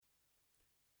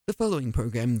The following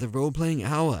program, the role-playing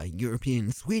hour,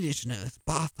 European Swedish nurse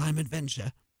bath-time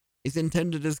adventure, is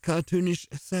intended as cartoonish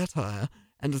satire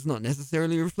and does not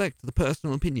necessarily reflect the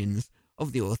personal opinions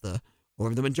of the author or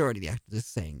of the majority of the actors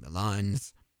saying the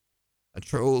lines. A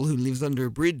troll who lives under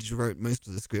a bridge wrote most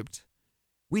of the script.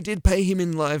 We did pay him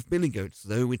in live billy goats,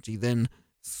 though, which he then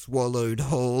swallowed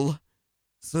whole.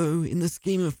 So, in the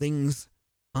scheme of things,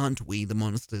 aren't we the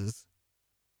monsters?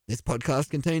 This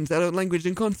podcast contains adult language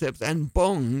and concepts and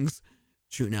bongs.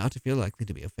 Tune out if you're likely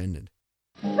to be offended.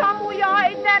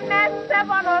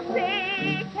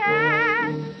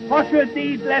 Ha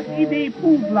sötét lesz idé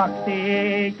púzlak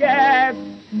téged.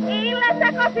 Én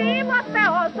leszek az évad, te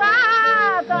az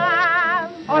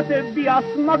Ádám. A többi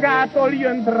azt magától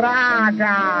jön,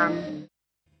 drágám.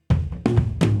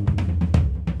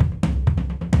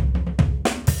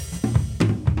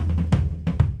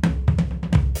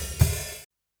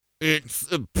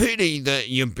 It's a pity that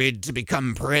your bid to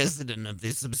become president of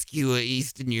this obscure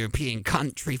Eastern European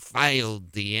country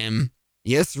failed, DM.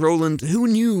 Yes, Roland, who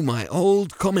knew my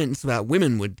old comments about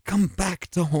women would come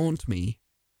back to haunt me?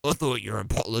 I thought your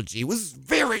apology was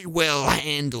very well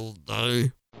handled, though.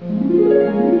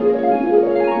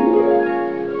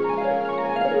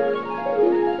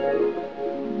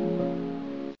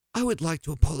 I would like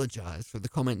to apologize for the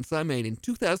comments I made in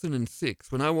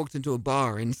 2006 when I walked into a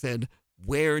bar and said,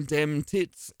 "Where dem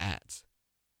tits at?"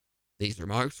 These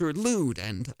remarks were lewd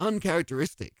and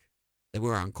uncharacteristic. They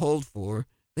were uncalled for.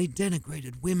 They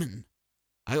denigrated women.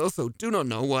 I also do not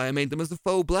know why I made them as a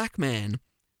faux black man.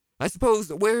 I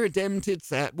suppose where dem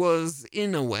tits at was,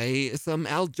 in a way, some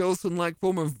Al Jolson-like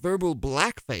form of verbal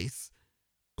blackface.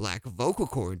 Black vocal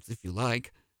cords, if you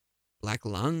like. Black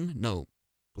lung? No,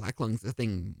 black lung's a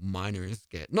thing minors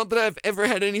get. Not that I've ever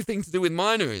had anything to do with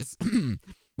minors.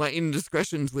 My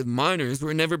indiscretions with minors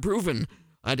were never proven.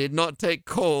 I did not take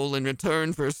coal in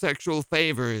return for sexual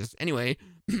favors. Anyway,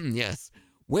 yes,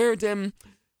 where dem...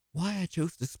 Why I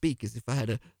chose to speak as if I had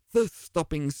a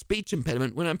thirst-stopping speech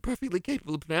impediment when I'm perfectly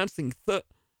capable of pronouncing I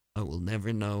will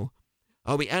never know.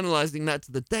 I'll be analyzing that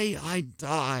to the day I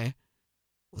die.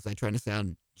 Was I trying to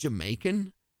sound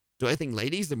Jamaican? Do I think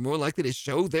ladies are more likely to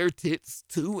show their tits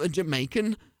to a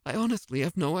Jamaican? I honestly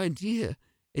have no idea.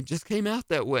 It just came out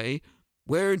that way.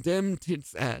 Where dem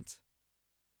tits at?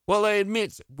 While I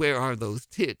admit where are those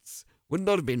tits would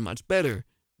not have been much better,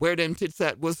 where dem tits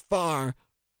at was far,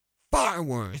 far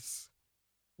worse.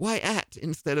 Why at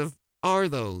instead of are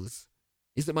those?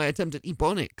 Is it my attempt at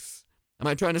ebonics? Am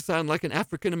I trying to sound like an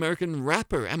African-American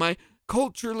rapper? Am I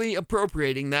culturally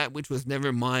appropriating that which was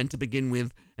never mine to begin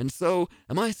with? And so,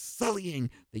 am I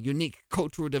sullying the unique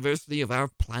cultural diversity of our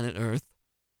planet Earth?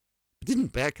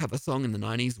 Didn't Beck have a song in the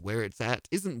 90s, Where It's At?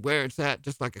 Isn't Where It's At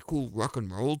just like a cool rock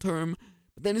and roll term?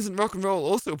 But then isn't rock and roll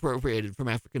also appropriated from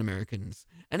African Americans?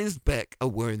 And is Beck a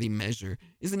worthy measure?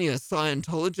 Isn't he a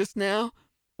Scientologist now?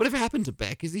 Whatever happened to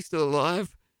Beck? Is he still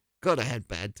alive? God, I had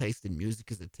bad taste in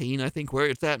music as a teen. I think Where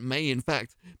It's At may, in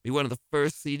fact, be one of the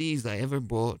first CDs I ever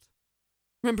bought.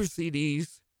 Remember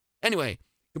CDs? Anyway,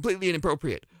 completely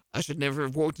inappropriate. I should never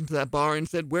have walked into that bar and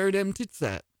said, "Where dem tits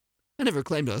at?" I never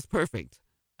claimed I was perfect.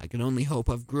 I can only hope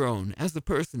I've grown as a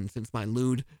person since my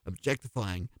lewd,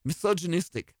 objectifying,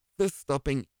 misogynistic,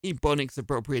 thirst-stopping,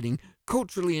 ebonics-appropriating,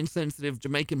 culturally insensitive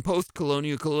Jamaican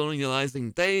post-colonial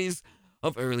colonializing days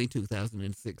of early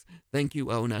 2006. Thank you.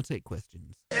 I will now take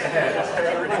questions.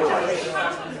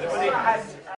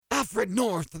 Alfred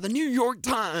North of the New York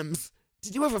Times.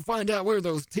 Did you ever find out where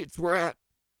those tits were at?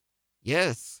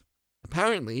 Yes.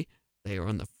 Apparently, they are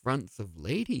on the fronts of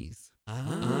ladies.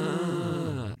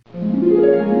 Ah.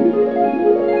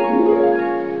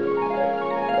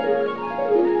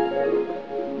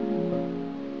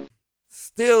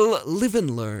 Still live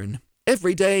and learn.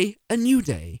 Every day, a new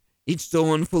day. Each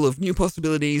dawn full of new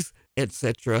possibilities,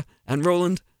 etc. And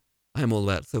Roland, I'm all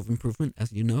about self-improvement,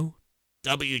 as you know.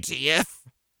 WTF?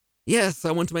 Yes,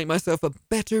 I want to make myself a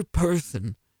better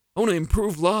person. I want to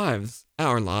improve lives,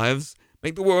 our lives,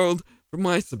 make the world, from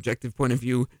my subjective point of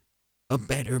view, a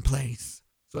better place.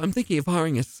 So I'm thinking of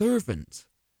hiring a servant.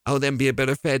 I'll then be a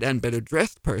better fed and better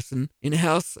dressed person in a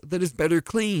house that is better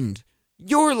cleaned.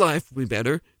 Your life will be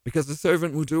better because the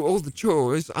servant will do all the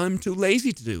chores I'm too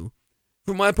lazy to do.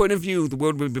 From my point of view, the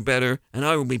world will be better and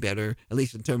I will be better, at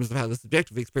least in terms of how the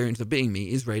subjective experience of being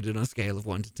me is rated on a scale of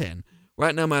 1 to 10.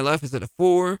 Right now my life is at a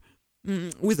 4.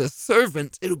 With a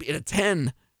servant, it'll be at a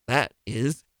 10. That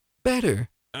is better.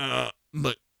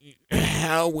 But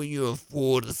how will you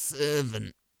afford a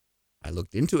servant? I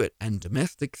looked into it, and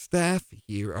domestic staff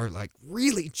here are like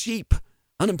really cheap.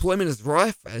 Unemployment is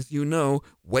rife, as you know.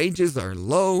 Wages are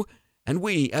low, And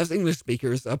we, as English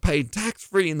speakers, are paid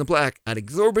tax-free in the black at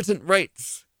exorbitant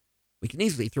rates. We can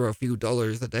easily throw a few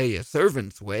dollars a day a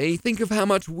servant's way. Think of how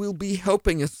much we'll be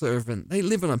helping a servant. They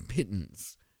live on a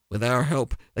pittance. With our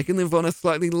help, they can live on a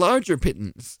slightly larger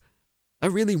pittance. I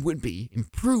really would be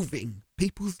improving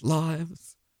people's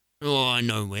lives. Oh, I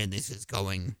know where this is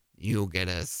going. You'll get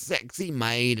a sexy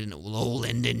maid and it will all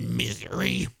end in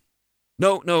misery.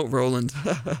 No, Roland.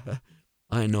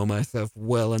 I know myself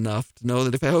well enough to know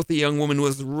that if a healthy young woman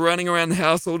was running around the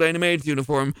house all day in a maid's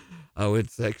uniform, I would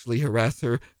sexually harass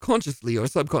her, consciously or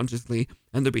subconsciously,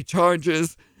 and there'd be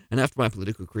charges, and after my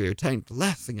political career tanked, the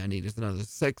last thing I need is another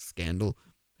sex scandal.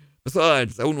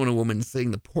 Besides, I wouldn't want a woman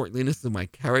seeing the portliness of my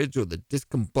carriage or the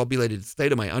discombobulated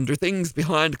state of my underthings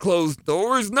behind closed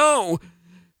doors. No!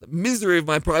 The misery of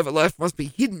my private life must be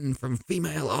hidden from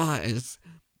female eyes.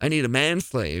 I need a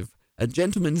manslave, a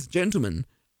gentleman's gentleman,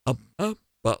 a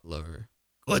butler.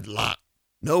 Good luck.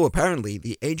 No, apparently,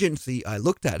 the agency I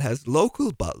looked at has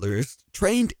local butlers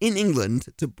trained in England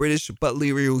to British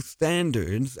butlerial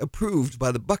standards approved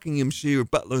by the Buckinghamshire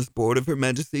Butlers Board of Her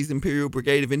Majesty's Imperial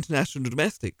Brigade of International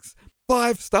Domestics.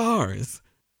 5 stars!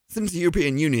 Since the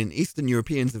European Union, Eastern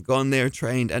Europeans have gone there,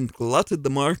 trained, and glutted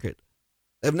the market.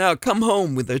 They've now come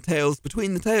home with their tails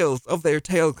between the tails of their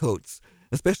tailcoats,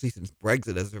 especially since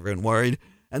Brexit has everyone worried,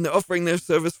 and they're offering their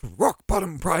service for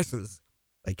rock-bottom prices.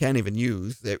 They can't even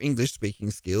use their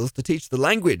English-speaking skills to teach the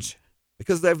language,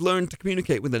 because they've learned to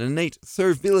communicate with an innate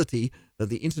servility that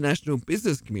the international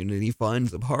business community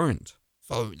finds abhorrent.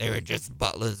 So there are just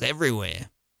butlers everywhere.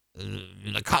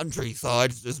 The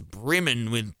countryside's just brimming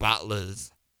with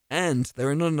butlers. And there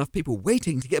are not enough people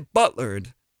waiting to get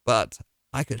butlered. But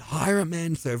I could hire a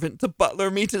manservant to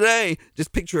butler me today.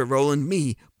 Just picture it, Roland,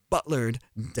 me, butlered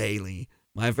daily.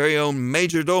 My very own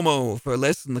major domo for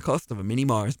less than the cost of a mini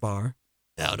Mars bar.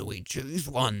 How do we choose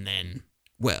one, then?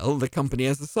 Well, the company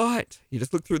has a site. You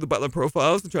just look through the butler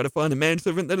profiles and try to find a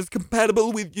manservant that is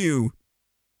compatible with you.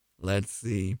 Let's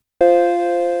see.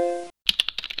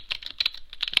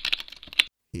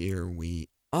 Here we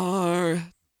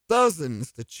are.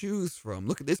 Dozens to choose from.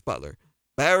 Look at this butler.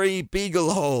 Barry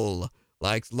Beaglehole.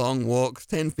 Likes long walks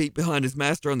 10 feet behind his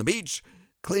master on the beach,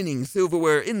 cleaning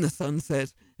silverware in the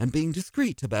sunset, and being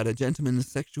discreet about a gentleman's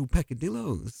sexual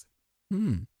peccadillos.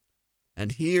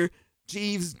 And here,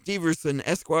 Jeeves Jeeverson,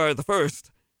 Esquire the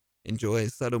First,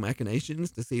 enjoys subtle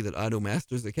machinations to see that idle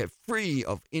masters are kept free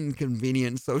of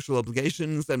inconvenient social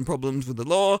obligations and problems with the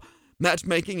law,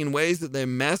 matchmaking in ways that their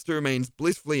master remains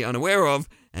blissfully unaware of,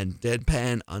 and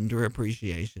deadpan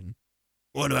underappreciation.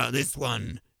 What about this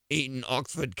one? Eton,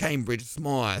 Oxford, Cambridge,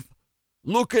 Smythe.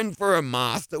 Looking for a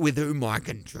master with whom I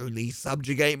can truly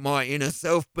subjugate my inner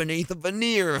self beneath a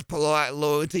veneer of polite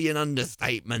loyalty and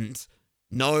understatement.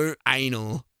 No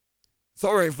anal.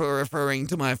 Sorry for referring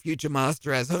to my future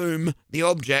master as whom, the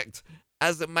object,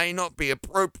 as it may not be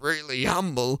appropriately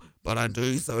humble, but I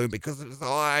do so because it is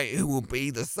I who will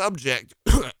be the subject,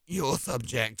 your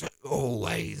subject,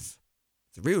 always.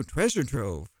 It's a real treasure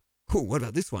trove. Oh, what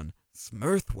about this one?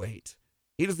 Smurthwaite.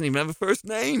 He doesn't even have a first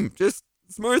name, just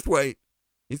Smurthwaite.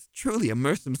 He's truly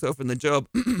immersed himself in the job.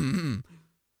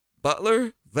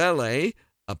 Butler, valet,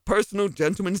 a personal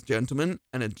gentleman's gentleman,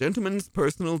 and a gentleman's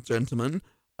personal gentleman.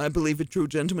 I believe a true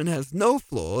gentleman has no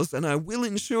flaws, and I will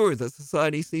ensure that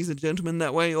society sees a gentleman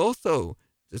that way also.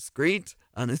 Discreet,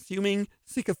 unassuming,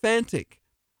 sycophantic.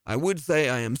 I would say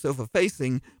I am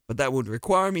self-effacing, but that would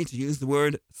require me to use the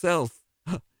word self.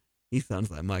 He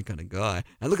sounds like my kind of guy.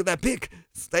 And look at that pic!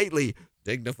 Stately,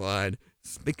 dignified,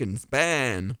 spick and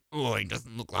span. Oh, he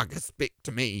doesn't look like a spick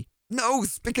to me. No,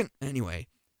 spick and... Anyway,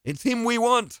 it's him we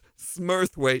want.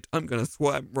 Smurthwaite. I'm gonna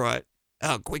swipe right.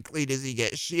 How quickly does he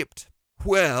get shipped?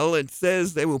 Well, it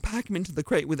says they will pack him into the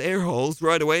crate with air holes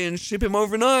right away and ship him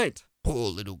overnight.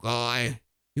 Poor little guy.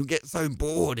 He'll get so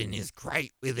bored in his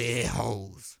crate with air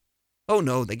holes. Oh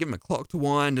no, they give him a clock to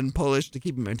wind and polish to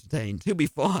keep him entertained. He'll be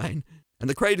fine. And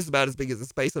the crate is about as big as the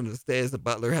space under the stairs the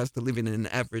butler has to live in an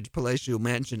average palatial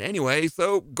mansion anyway,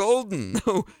 so golden.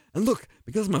 Oh, and look,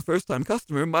 because I'm a first-time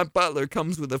customer, my butler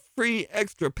comes with a free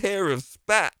extra pair of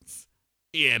spats.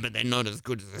 Yeah, but they're not as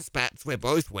good as the spats we're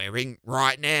both wearing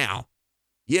right now.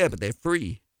 Yeah, but they're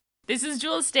free. This is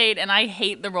Jewel Estate, and I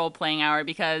hate the role-playing hour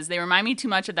because they remind me too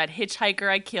much of that hitchhiker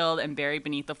I killed and buried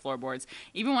beneath the floorboards.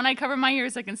 Even when I cover my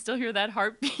ears, I can still hear that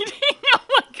heart beating. Oh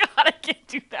my god, I can't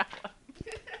do that one.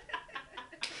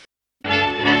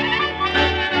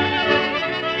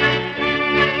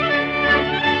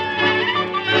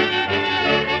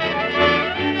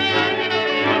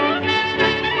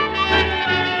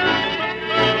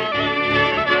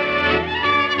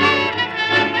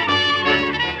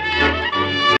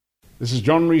 This is is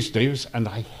John Rhys Davis, and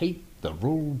I hate the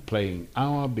role-playing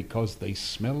hour because they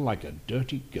smell like a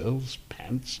dirty girl's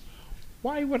pants.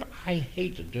 Why would I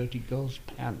hate a dirty girl's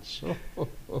pants?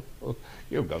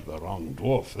 You've got the wrong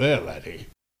dwarf there, laddie.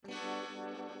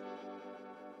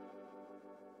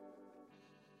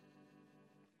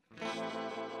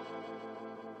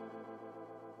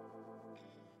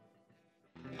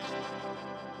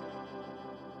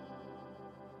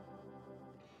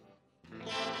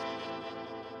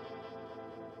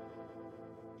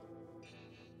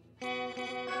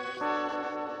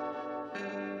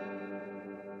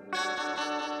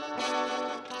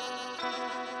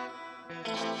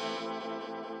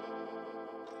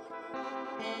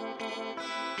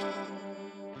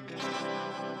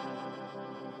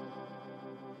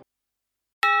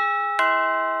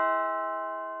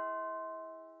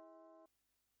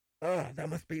 That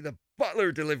must be the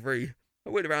Butler delivery. I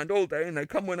wait around all day and they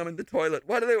come when I'm in the toilet.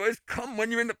 Why do they always come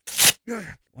when you're in the...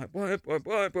 Wipe.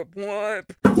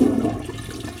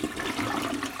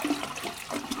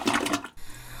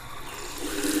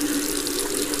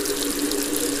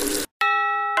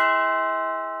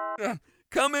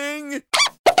 Coming!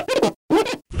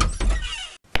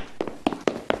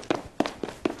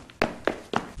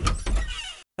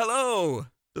 Hello!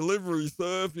 Delivery,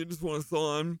 sir, if you just want to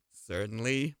sign.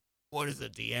 Certainly. What is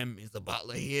it, DM? Is the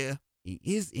butler here? He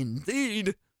is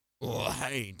indeed. Oh,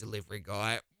 hey, delivery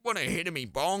guy. Want a hit of me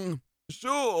bong?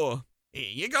 Sure. Here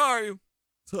you go.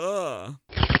 Sir.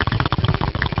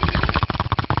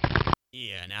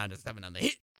 Yeah, now just have another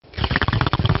hit.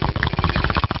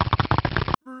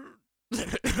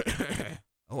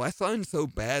 Oh, I signed so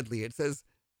badly. It says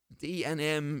D and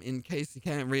M in case you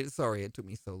can't read it. Sorry, it took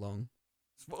me so long.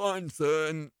 It's fine, sir,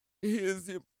 and here's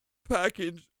your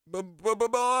package.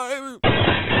 Bye-bye.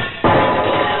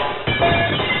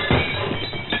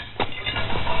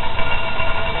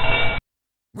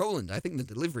 Roland, I think the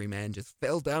delivery man just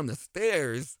fell down the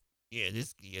stairs. Yeah,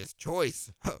 this gear's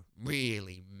choice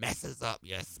really messes up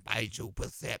your spatial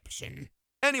perception.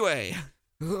 Anyway,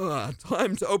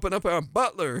 time to open up our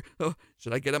Butler.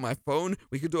 Should I get on my phone?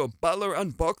 We could do a Butler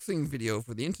unboxing video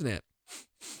for the internet.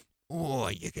 Oh,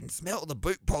 you can smell the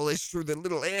boot polish through the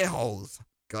little air holes.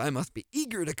 Guy must be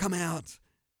eager to come out.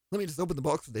 Let me just open the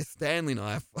box with this Stanley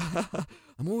knife.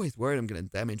 I'm always worried I'm going to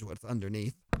damage what's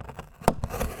underneath.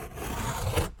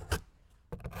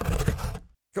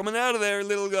 Coming out of there,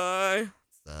 little guy.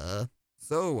 Sir?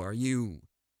 So, are you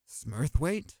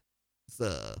Smurthwaite?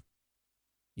 Sir?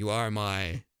 You are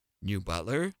my new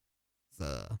butler?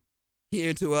 Sir?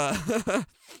 Here to,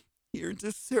 here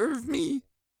to serve me?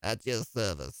 At your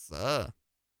service, sir.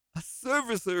 A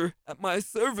servicer at my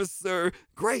service, sir.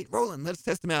 Great, Roland, let's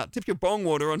test him out. Tip your bong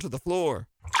water onto the floor.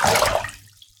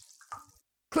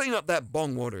 Clean up that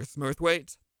bong water,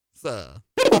 Smurthwaite. Sir.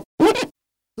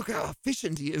 Look how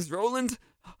efficient he is, Roland.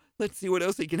 Let's see what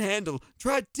else he can handle.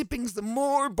 Try tipping some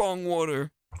more bong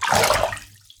water.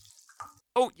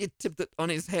 Oh, you tipped it on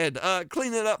his head.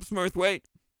 Clean it up, Smurthwaite.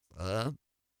 Sir.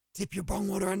 Tip your bong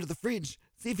water under the fridge.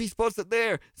 See if he spots it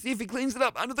there. See if he cleans it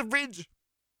up under the fridge.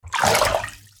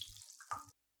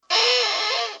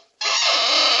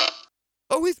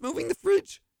 Oh, he's moving the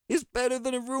fridge. He's better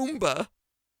than a Roomba.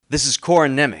 This is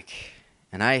Corin Nemec,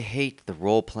 and I hate the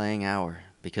role-playing hour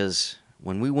because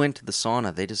when we went to the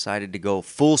sauna, they decided to go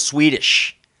full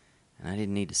Swedish, and I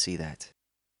didn't need to see that.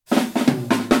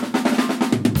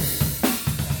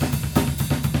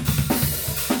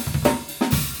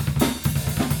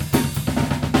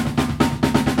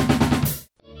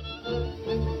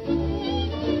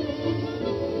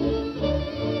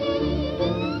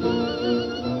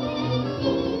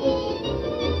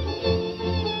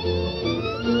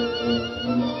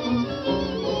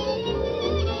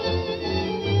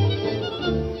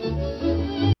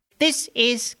 This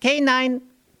is K9.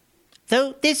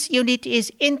 Though this unit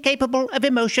is incapable of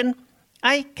emotion,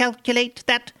 I calculate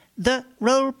that the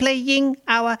role-playing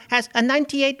hour has a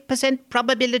 98%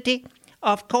 probability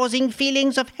of causing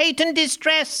feelings of hate and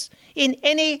distress in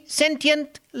any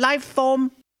sentient life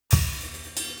form.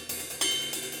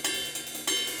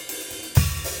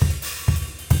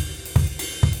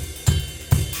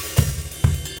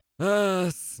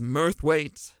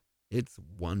 Smurthwaite, it's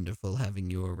wonderful having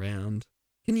you around.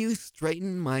 Can you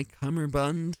straighten my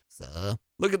cummerbund? Sir?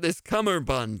 Look at this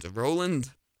cummerbund, Roland.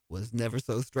 Was never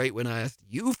so straight when I asked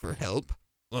you for help.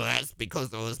 Well, that's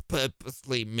because I was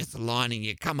purposely misaligning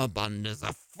your cummerbund as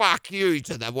a fuck you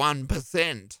to the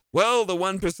 1%. Well, the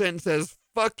 1% says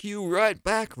fuck you right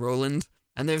back, Roland.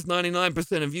 And there's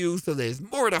 99% of you, so there's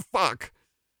more to fuck.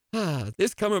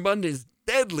 This cummerbund is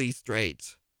deadly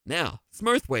straight. Now,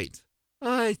 Smurthwaite,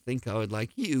 I think I would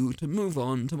like you to move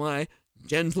on to my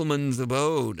gentleman's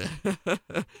abode,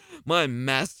 my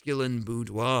masculine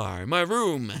boudoir, my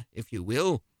room, if you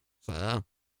will, sir.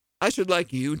 I should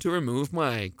like you to remove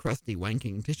my crusty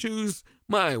wanking tissues,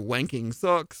 my wanking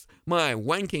socks, my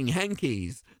wanking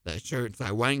hankies, the shirts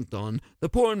I wanked on, the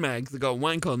porn mags that got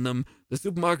wank on them, the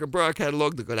supermarket bra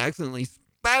catalog that got accidentally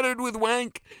spattered with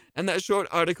wank, and that short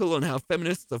article on how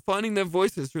feminists are finding their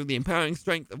voices through the empowering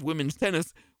strength of women's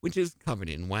tennis, which is covered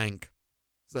in wank.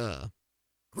 Sir.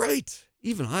 Great!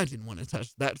 Even I didn't want to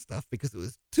touch that stuff because it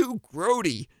was too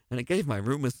grody, and it gave my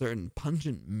room a certain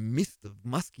pungent mist of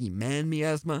musky man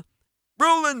miasma.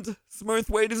 Roland!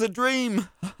 Smurthwaite is a dream!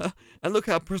 And look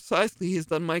how precisely he's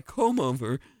done my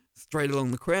comb-over, straight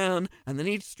along the crown, and then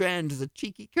each strand is a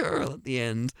cheeky curl at the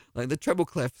end, like the treble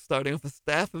clef starting off a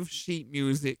staff of sheet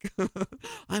music.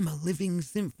 I'm a living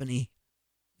symphony.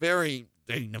 Very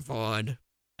dignified.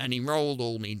 And he rolled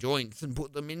all me joints and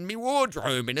put them in me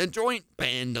wardrobe in a joint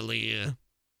bandolier.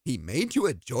 He made you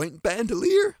a joint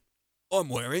bandolier? I'm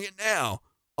wearing it now.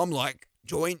 I'm like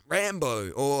joint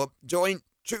Rambo or joint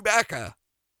Chewbacca.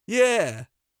 Yeah.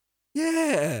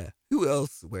 Who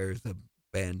else wears a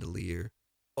bandolier?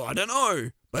 I don't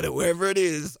know, but whoever it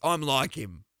is, I'm like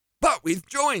him. But with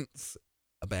joints.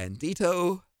 A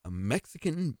bandito, a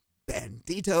Mexican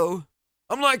bandito.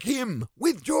 I'm like him,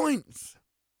 with joints.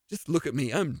 Just look at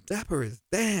me, I'm dapper as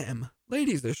damn.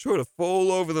 Ladies are sure to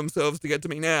fall over themselves to get to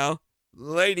me now.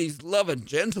 Ladies love a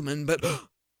gentleman, but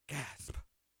gasp.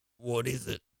 What is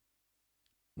it?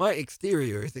 My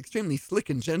exterior is extremely slick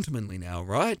and gentlemanly now,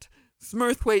 right?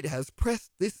 Smurthwaite has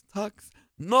pressed this tux,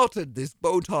 knotted this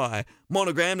bow tie,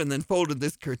 monogrammed and then folded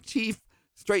this kerchief,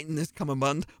 straightened this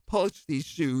cummerbund, polished these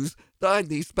shoes, dyed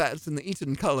these spats in the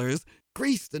Eton colors,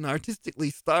 greased and artistically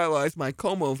stylized my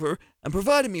comb-over, and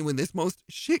provided me with this most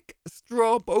chic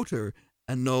straw boater.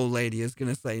 And no lady is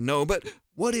going to say no, but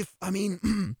what if,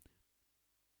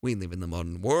 we live in the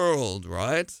modern world,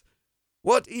 right?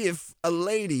 What if a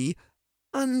lady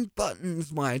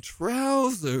unbuttons my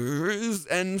trousers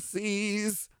and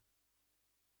sees...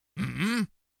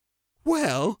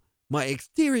 Well, my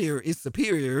exterior is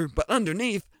superior, but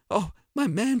underneath, my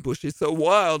man bush is so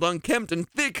wild, unkempt, and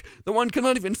thick that one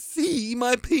cannot even see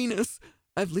my penis.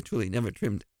 I've literally never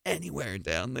trimmed anywhere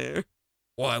down there.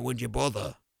 Why would you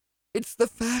bother? It's the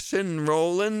fashion,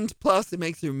 Roland. Plus, it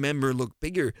makes your member look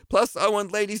bigger. Plus, I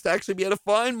want ladies to actually be able to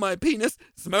find my penis.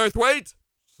 Smurthwaite!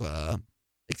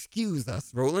 Excuse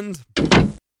us, Roland.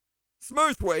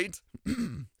 Smurthwaite!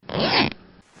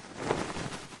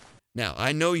 Now,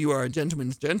 I know you are a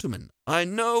gentleman's gentleman. I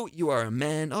know you are a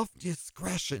man of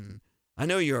discretion. I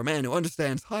know you're a man who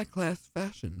understands high-class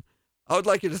fashion. I would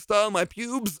like you to style my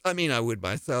pubes. I would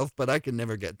myself, but I can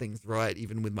never get things right,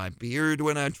 even with my beard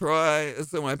when I try,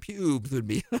 so my pubes would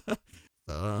be...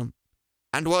 And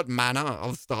what manner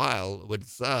of style would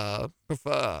Sir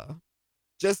prefer?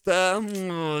 Just,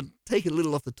 take a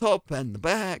little off the top and the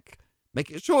back, make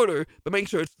it shorter, but make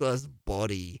sure it still has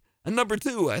body. And number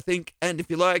 2, I think, and if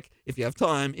you like, if you have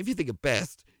time, if you think it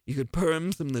best, you could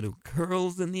perm some little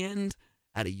curls in the end,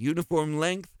 at a uniform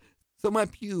length, so my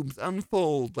pubes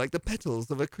unfold like the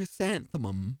petals of a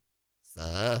chrysanthemum.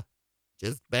 Sir,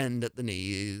 just bend at the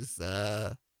knees,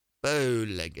 sir.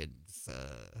 Bow-legged,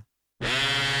 sir.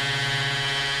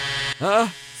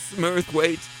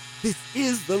 Smurthwaite, this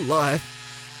is the life.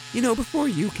 You know, before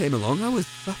you came along, I was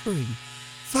suffering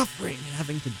and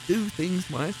having to do things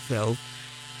myself.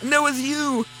 And there was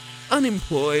you,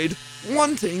 unemployed,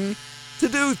 wanting to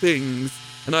do things,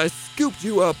 and I scooped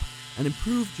you up and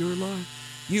improved your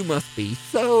life. You must be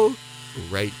so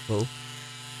grateful.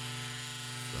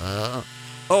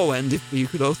 And if you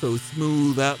could also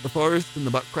smooth out the forest in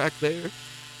the butt crack there.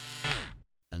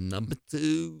 And number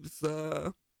 2,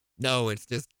 sir. No, it's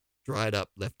just dried up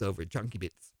leftover chunky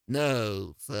bits.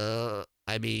 No, sir.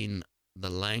 I mean, the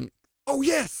length. Oh,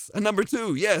 yes, a number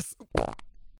 2, yes.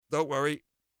 Don't worry.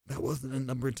 That wasn't a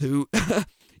number 2.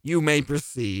 You may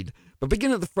proceed, but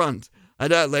begin at the front. I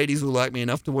doubt ladies will like me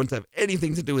enough to want to have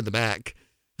anything to do with the back.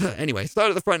 Anyway, start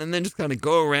at the front and then just kind of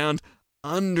go around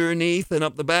underneath and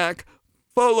up the back.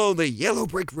 Follow the yellow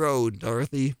brick road,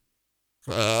 Dorothy.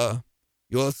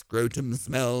 Your scrotum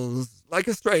smells like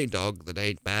a stray dog that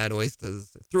ate bad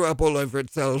oysters, threw up all over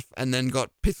itself, and then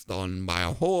got pissed on by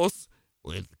a horse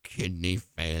with kidney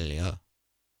failure.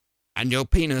 And your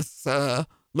penis,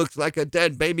 looks like a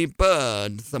dead baby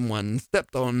bird someone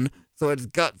stepped on, so its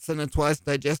guts and a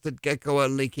twice-digested gecko are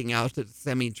leaking out its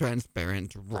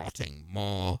semi-transparent, rotting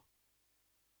maw.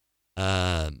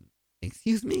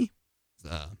 Excuse me?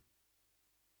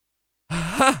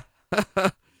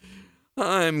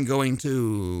 I'm going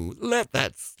to let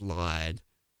that slide.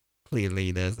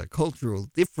 Clearly, there's a cultural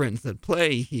difference at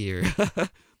play here.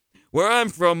 Where I'm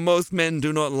from, most men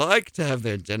do not like to have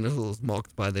their genitals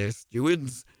mocked by their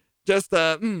stewards. Just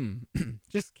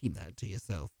just keep that to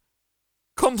yourself.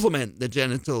 Compliment the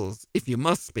genitals if you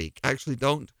must speak. Actually,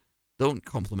 don't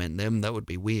compliment them. That would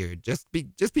be weird. Just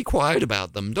be quiet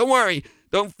about them. Don't worry.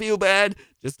 Don't feel bad.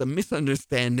 Just a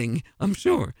misunderstanding, I'm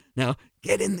sure. Now,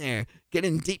 get in there. Get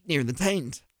in deep near the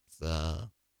taint. So.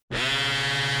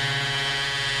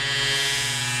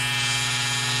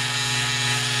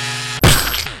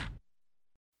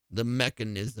 The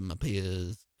mechanism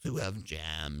appears to have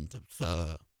jammed,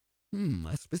 sir.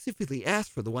 I specifically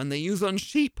asked for the one they use on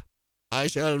sheep. I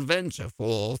shall venture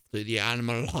forth to the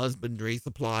animal husbandry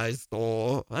supplies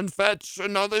store and fetch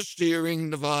another shearing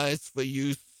device for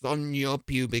use on your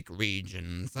pubic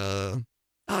region, sir.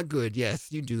 Ah, good, yes,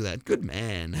 you do that. Good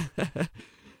man.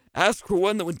 Ask for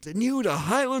one that would denude a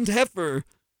Highland heifer.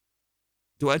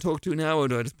 Do I talk to you now, or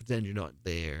do I just pretend you're not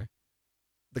there?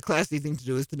 The classy thing to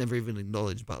do is to never even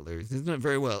acknowledge butlers. Isn't it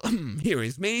very well? Here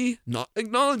is me, not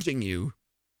acknowledging you.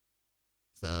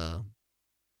 So.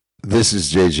 This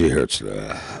is J.G.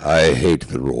 Hertzler. I hate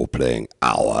the role-playing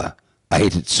hour. I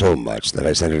hate it so much that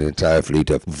I sent an entire fleet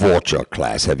of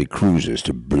Vulture-class heavy cruisers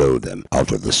to blow them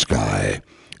out of the sky.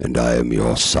 And I am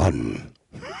your son.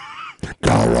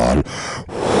 Gowron.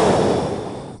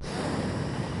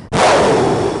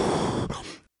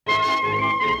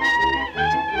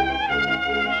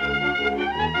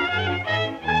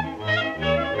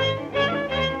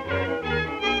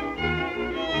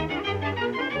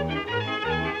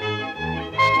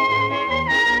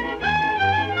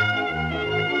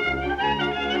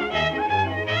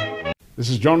 This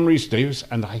is John Rhys Davis,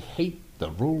 and I hate the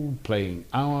role-playing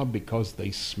hour because they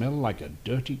smell like a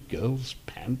dirty girl's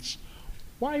pants.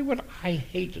 Why would I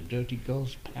hate a dirty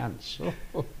girl's pants?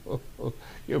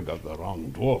 You've got the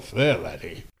wrong dwarf there,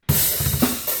 laddie.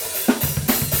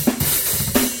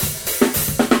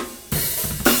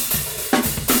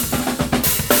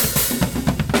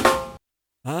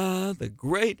 Ah, the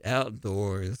great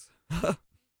outdoors.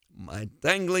 My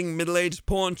dangling middle-aged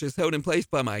paunch is held in place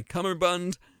by my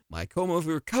cummerbund, my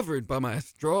comb-over covered by my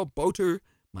straw boater,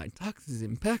 my tux is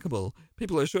impeccable.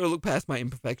 People are sure to look past my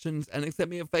imperfections and accept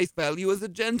me at face value as a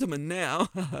gentleman now.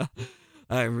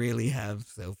 I really have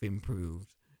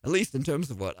self-improved, at least in terms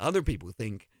of what other people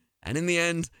think. And in the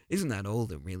end, isn't that all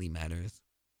that really matters?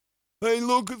 Hey,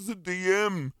 look, it's a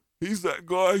DM. He's that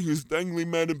guy whose dangly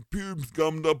matted pubes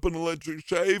gummed up an electric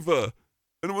shaver.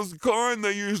 And it was the kind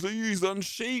they usually use on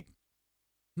sheep.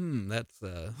 That's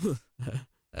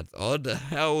odd.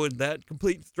 How would that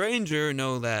complete stranger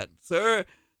know that? Sir,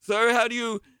 how do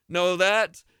you know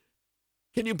that?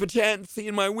 Can you perchance see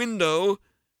in my window?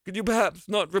 Could you perhaps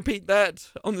not repeat that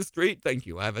on the street? Thank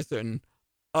you. I have a certain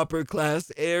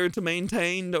upper-class air to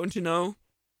maintain, don't you know?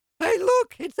 Hey,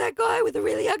 look, it's that guy with the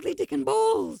really ugly dick and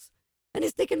balls. And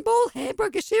his dick and ball hair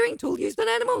broke a shearing tool used on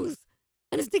animals.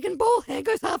 And his dick and ball hair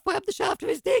goes halfway up the shaft of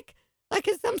his dick, like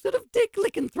he's some sort of dick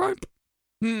lycanthrope.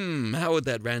 How would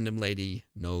that random lady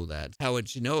know that? How would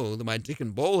she know that my dick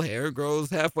and ball hair grows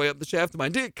halfway up the shaft of my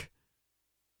dick?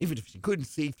 Even if she couldn't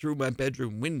see through my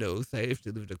bedroom window, say if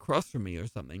she lived across from me or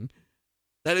something,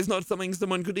 that is not something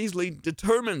someone could easily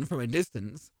determine from a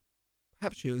distance.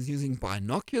 Perhaps she was using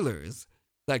binoculars.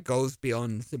 That goes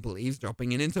beyond simple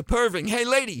eavesdropping and into perving. Hey,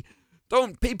 lady,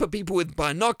 don't peep at people with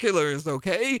binoculars,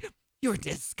 okay? You're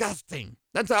disgusting.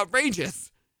 That's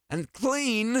outrageous. And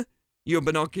clean your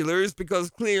binoculars, because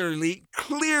clearly,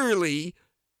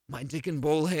 my dick and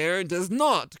ball hair does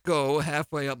not go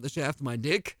halfway up the shaft of my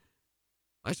dick.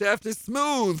 My shaft is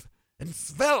smooth and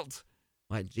svelte.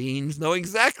 My genes know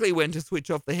exactly when to switch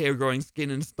off the hair-growing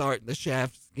skin and start the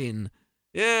shaft skin.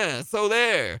 Yeah, so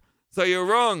there. So you're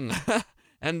wrong.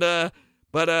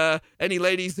 But any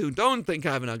ladies who don't think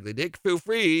I have an ugly dick, feel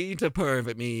free to perv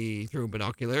at me through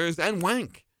binoculars and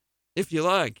wank, if you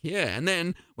like. Yeah, and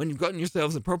then, when you've gotten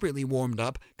yourselves appropriately warmed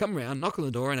up, come around, knock on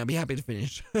the door, and I'll be happy to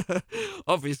finish.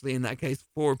 Obviously, in that case,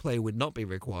 foreplay would not be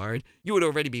required. You would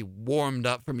already be warmed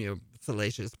up from your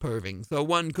salacious perving, so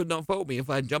one could not fault me if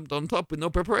I jumped on top with no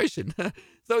preparation.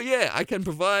 So yeah, I can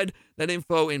provide that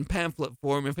info in pamphlet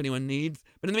form if anyone needs,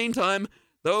 but in the meantime,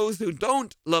 those who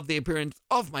don't love the appearance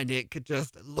of my dick could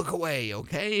just look away,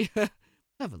 okay?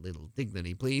 Have a little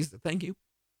dignity, please. Thank you.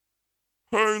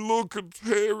 Hey, look, it's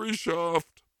Harry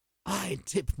Shaft. I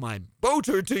tip my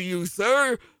boater to you,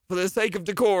 sir, for the sake of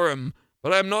decorum,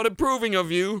 but I'm not approving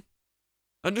of you.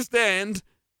 Understand?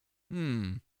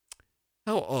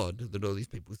 How odd that all these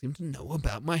people seem to know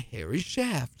about my hairy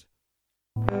shaft.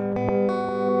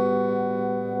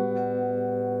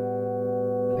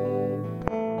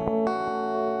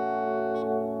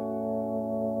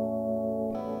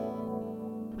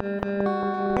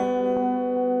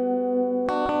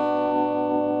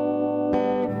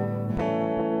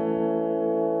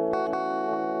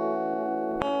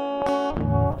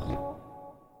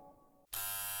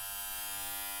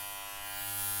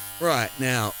 Right,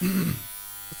 now,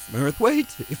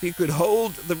 Smurthwaite, if you could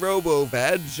hold the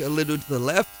robo-vag a little to the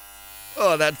left.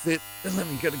 Oh, that's it. Let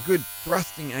me get a good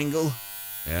thrusting angle.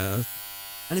 Yes.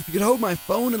 And if you could hold my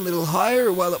phone a little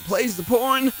higher while it plays the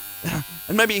porn,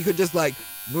 and maybe you could just,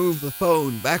 move the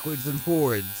phone backwards and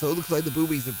forwards so it looks like the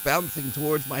boobies are bouncing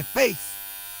towards my face.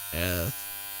 Yes.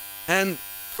 And,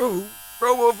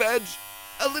 robo-vag,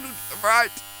 a little to the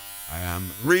right. I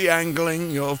am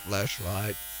re-angling your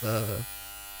fleshlights.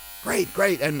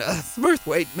 Great. And,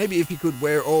 Smurthwaite, maybe if you could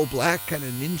wear all black and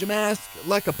a ninja mask,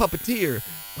 like a puppeteer.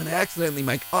 When I accidentally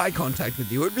make eye contact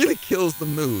with you, it really kills the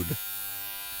mood.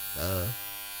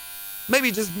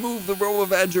 Maybe just move the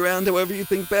robo-vag around however you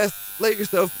think best. Let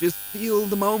yourself just feel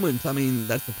the moment. I mean,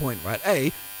 that's the point, right?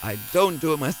 A, I don't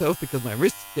do it myself because my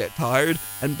wrists get tired,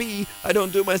 and B, I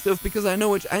don't do it myself because I know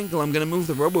which angle I'm going to move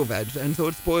the robo-vag, and so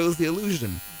it spoils the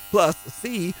illusion. Plus,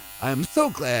 C, I'm so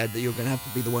glad that you're going to have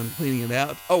to be the one cleaning it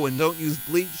out. Oh, and don't use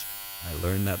bleach. I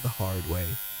learned that the hard way.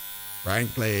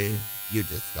 Frankly, you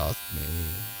disgust me.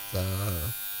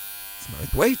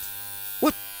 Smurthwaite?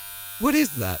 What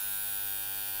is that?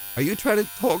 Are you trying to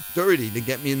talk dirty to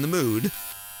get me in the mood?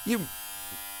 You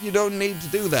don't need to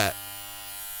do that.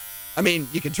 I mean,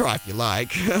 you can try if you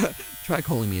like. Try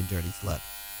calling me a dirty slut.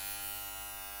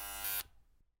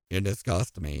 You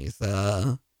disgust me,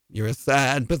 sir. You're a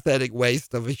sad, pathetic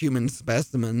waste of a human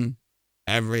specimen.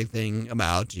 Everything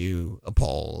about you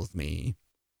appalls me.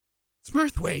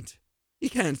 Smurthwaite, you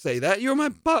can't say that. You're my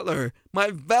butler,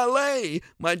 my valet,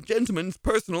 my gentleman's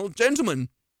personal gentleman.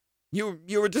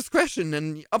 You're a discretion,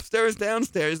 and upstairs,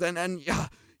 downstairs, and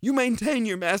you maintain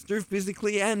your master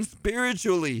physically and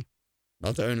spiritually.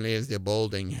 Not only is your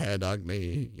balding head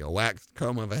ugly, your waxed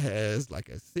comb of a hair is like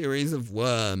a series of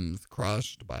worms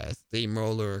crushed by a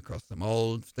steamroller across some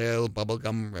old, stale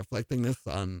bubblegum reflecting the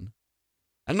sun.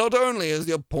 And not only is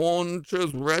your paunch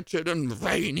as wretched and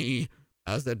veiny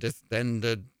as a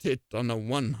distended tit on a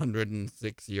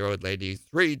 106-year-old lady's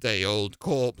 3-day-old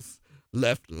corpse,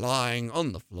 left lying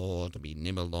on the floor to be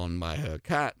nibbled on by her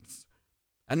cats.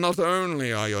 And not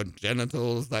only are your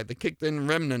genitals like the kicked-in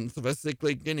remnants of a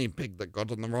sickly guinea pig that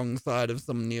got on the wrong side of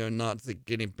some neo-Nazi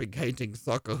guinea pig-hating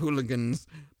soccer hooligans,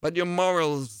 but your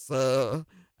morals, sir,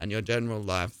 and your general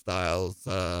lifestyle,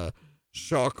 sir,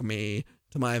 shock me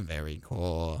to my very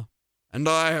core. And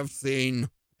I have seen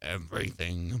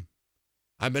everything.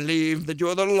 I believe that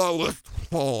you're the lowest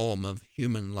form of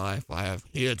human life I have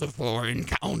heretofore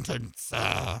encountered,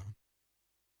 sir.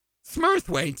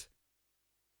 Smurthwaite!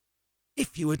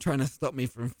 If you were trying to stop me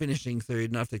from finishing so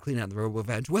you'd not have to clean out the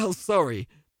robo-vag, well, sorry.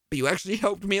 But you actually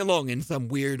helped me along in some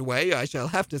weird way. I shall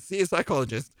have to see a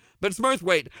psychologist. But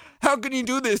Smurthwaite, how can you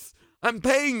do this? I'm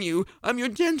paying you. I'm your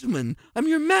gentleman. I'm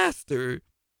your master.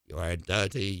 You're a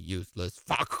dirty, useless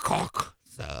fuckcock,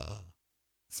 sir.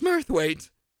 Smurthwaite!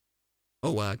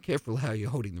 Oh, careful how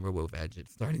you're holding the robo-vag.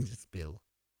 It's starting to spill.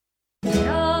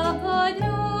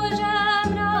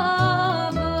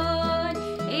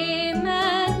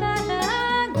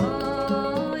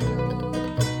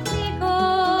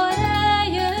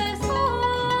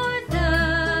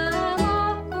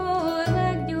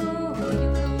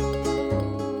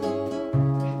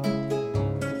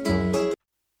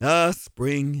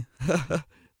 Spring. The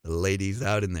ladies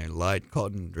out in their light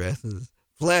cotton dresses.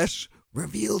 Flesh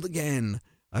revealed again.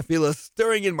 I feel a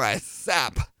stirring in my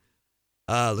sap.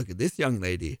 Look at this young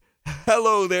lady.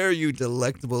 Hello there, you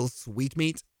delectable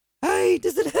sweetmeat. Hey,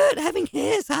 does it hurt having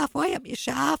hairs halfway up your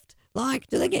shaft? Like,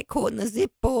 do they get caught in the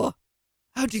zip or?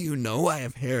 How do you know I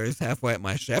have hairs halfway up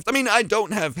my shaft? I mean, I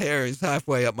don't have hairs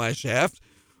halfway up my shaft.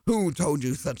 Who told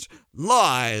you such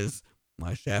lies?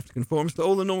 My shaft conforms to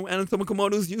all the known anatomical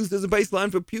models used as a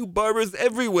baseline for pube barbers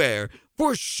everywhere.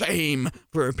 For shame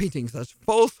for repeating such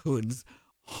falsehoods.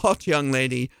 Hot young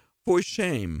lady, for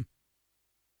shame.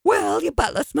 Well, your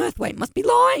butler Smurthwaite must be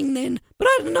lying then, but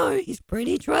I don't know, he's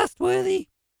pretty trustworthy.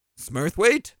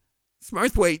 Smurthwaite?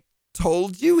 Smurthwaite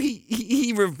told you?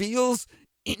 He reveals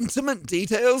intimate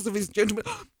details of his gentleman.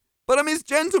 But I'm his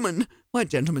gentleman. My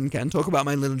gentleman can't talk about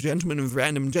my little gentleman with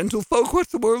random gentlefolk.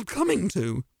 What's the world coming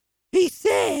to? He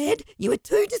said you were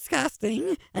too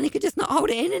disgusting and he could just not hold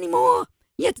it in anymore.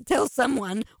 He had to tell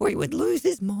someone or he would lose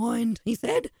his mind, he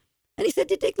said. And he said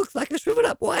your dick looks like a shriveled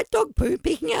up white dog poo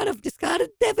peeking out of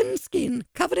discarded Devon skin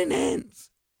covered in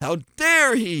ants. How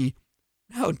dare he?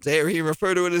 How dare he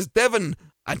refer to it as Devon?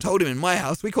 I told him in my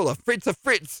house we call a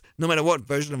Fritz, no matter what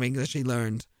version of English he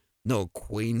learned. No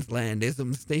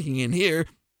Queenslandism sneaking in here.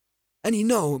 And you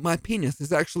know, my penis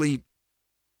is actually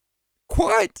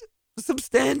quite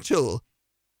substantial.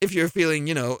 If you're feeling,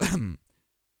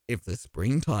 if the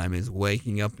springtime is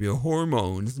waking up your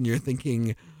hormones and you're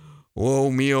thinking,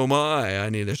 Oh me, oh my, I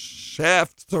need a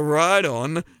shaft to ride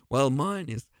on. Well, mine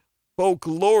is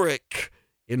folkloric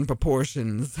in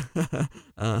proportions.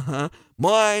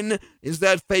 Mine is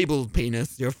that fabled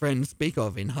penis your friends speak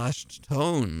of in hushed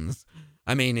tones.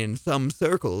 I mean, in some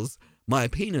circles, my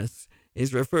penis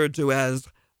is referred to as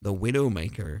the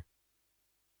Widowmaker.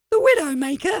 The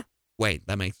Widowmaker? Wait,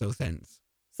 that makes no sense.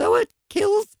 So it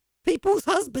kills people's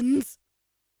husbands?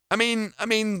 I mean,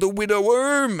 the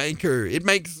widower maker. It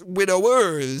makes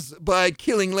widowers by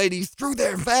killing ladies through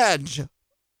their vag.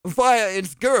 Via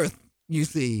its girth, you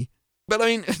see. But I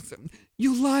mean,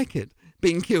 you like it,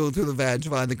 being killed through the vag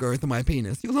via the girth of my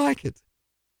penis. You like it.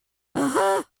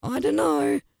 I don't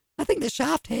know. I think the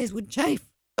shaft hairs would chafe.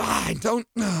 I don't...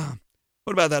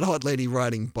 What about that hot lady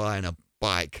riding by on a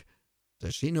bike?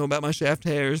 Does she know about my shaft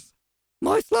hairs?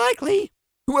 Most likely.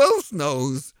 Who else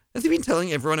knows? Has he been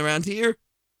telling everyone around here?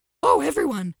 Oh,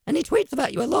 everyone. And he tweets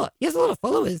about you a lot. He has a lot of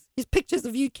followers. His pictures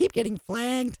of you keep getting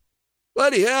flagged.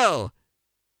 Bloody hell.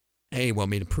 Hey,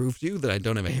 want me to prove to you that I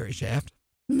don't have a hairy shaft?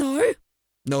 No.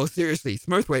 No, seriously,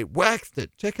 Smurthwaite waxed it.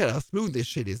 Check out how smooth this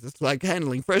shit is. It's like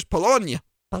handling fresh Bologna.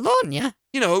 Bologna?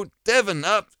 You know, Devon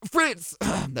up. Fritz!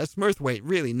 That Smurthwaite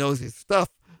really knows his stuff.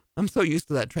 I'm so used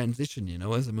to that transition, you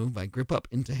know, as I move my grip up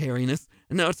into hairiness.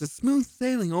 And now it's a smooth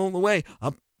sailing all the way.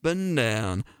 Up and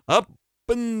down. Up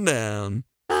and down.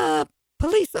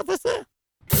 Police officer?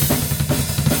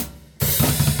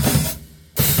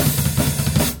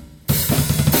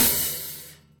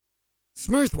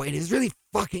 Smurthwaite is really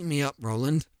fucking me up,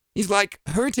 Roland. He's like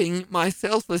hurting my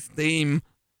self-esteem.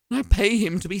 I pay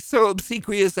him to be so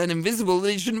obsequious and invisible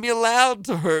that he shouldn't be allowed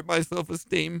to hurt my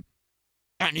self-esteem.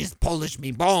 And he's polished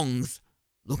me bongs.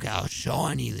 Look how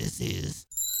shiny this is.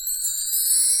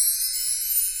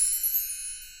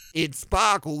 It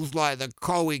sparkles like the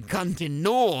Cowie cunt in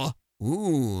Nor.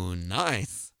 Ooh,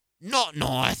 nice. Not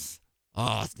nice.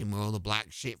 I asked him where all the black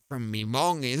shit from me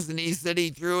bong is, and he said he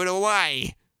threw it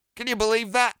away. Can you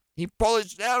believe that? He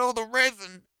polished out all the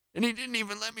resin, and he didn't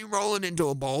even let me roll it into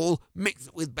a bowl, mix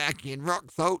it with backyard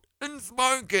rock salt, and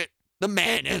smoke it. The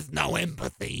man has no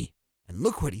empathy. And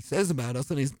look what he says about us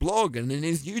on his blog and in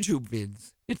his YouTube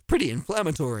vids. It's pretty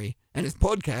inflammatory. And his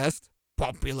podcast,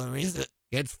 popular is it?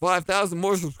 Gets 5,000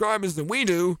 more subscribers than we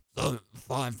do. So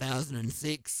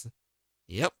 5,006.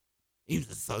 Yep, he's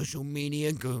a social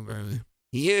media guru.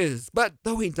 He is, but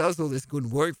though he does all this good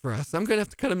work for us, I'm going to have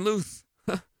to cut him loose.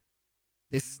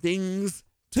 This stings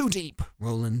too deep,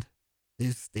 Roland.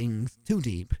 This stings too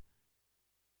deep.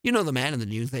 You know the man in the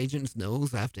newsagent's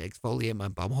nose I have to exfoliate my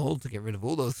bumhole to get rid of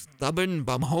all those stubborn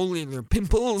bumholier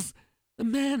pimples? The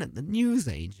man at the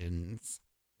newsagent's.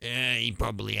 Yeah, he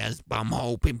probably has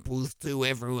bumhole pimples too,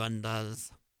 everyone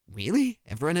does. Really?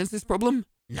 Everyone has this problem?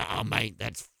 No, mate,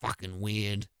 that's fucking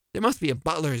weird. There must be a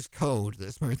Butler's code that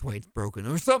Smurthwaite's broken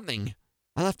or something.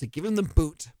 I'll have to give him the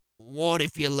boot. What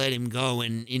if you let him go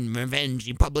and in revenge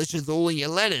he publishes all your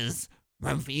letters?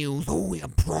 Reveals all your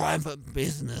private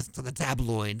business to the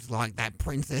tabloids like that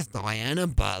Princess Diana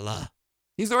Butler.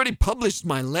 He's already published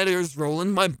my letters,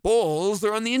 Roland. My balls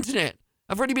are on the internet.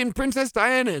 I've already been Princess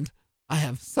Diana'd. I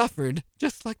have suffered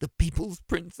just like the people's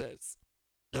princess.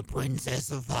 The Princess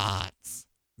of Hearts.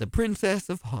 The Princess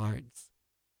of Hearts.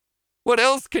 What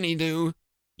else can he do?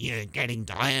 Yeah, getting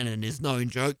Diana'd is no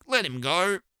joke. Let him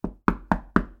go.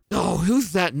 Oh,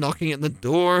 who's that knocking at the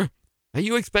door? Are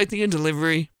you expecting a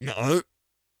delivery? No.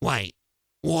 Wait,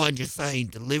 why'd you say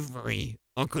delivery?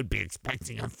 I could be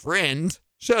expecting a friend.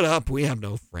 Shut up, we have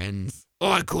no friends.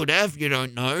 I could have, you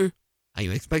don't know. Are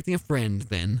you expecting a friend,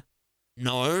 then?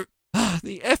 No.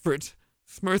 The effort.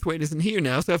 Smurthwaite isn't here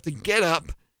now, so I have to get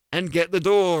up and get the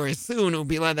door. Soon it'll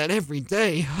be like that every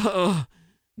day. Oh,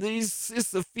 these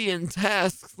Sisyphean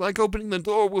tasks, like opening the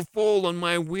door, will fall on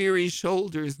my weary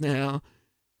shoulders now.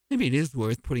 Maybe it is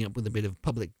worth putting up with a bit of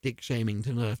public dick-shaming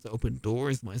to not have to open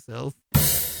doors myself.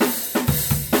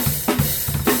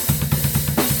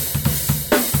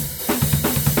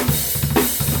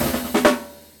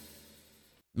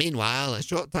 Meanwhile, a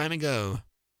short time ago.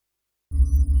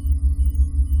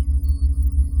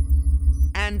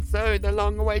 And so the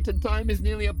long-awaited time is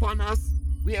nearly upon us.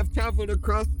 We have traveled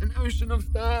across an ocean of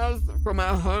stars from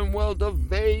our home world of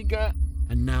Vega.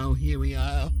 And now here we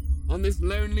are, on this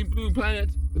lonely blue planet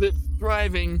with its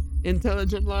thriving,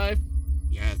 intelligent life.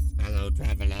 Yes, fellow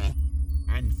traveler.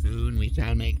 And soon we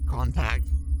shall make contact.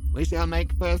 We shall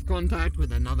make first contact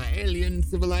with another alien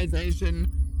civilization.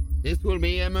 This will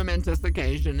be a momentous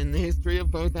occasion in the history of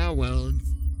both our worlds.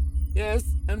 Yes,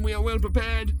 and we are well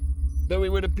prepared. Though we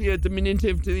would appear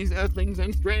diminutive to these earthlings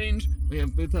and strange, we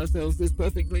have built ourselves this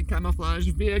perfectly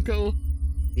camouflaged vehicle.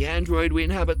 The android we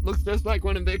inhabit looks just like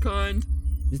one of their kind.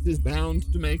 This is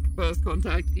bound to make first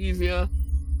contact easier.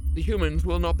 The humans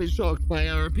will not be shocked by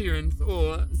our appearance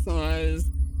or size.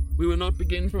 We will not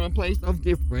begin from a place of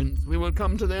difference. We will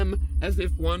come to them as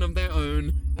if one of their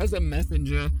own, as a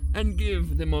messenger, and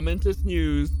give the momentous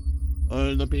news.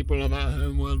 All the people of our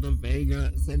homeworld of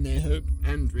Vega send their hopes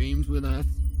and dreams with us.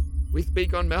 We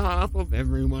speak on behalf of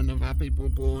every one of our people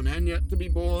born and yet to be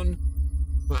born.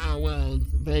 For our worlds,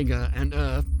 Vega and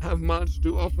Earth, have much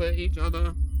to offer each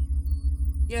other.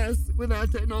 Yes, with our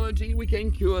technology, we can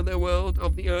cure their world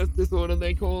of the Earth disorder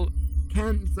they call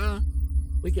cancer.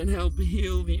 We can help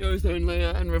heal the ozone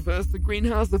layer and reverse the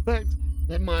greenhouse effect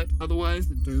that might otherwise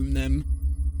doom them.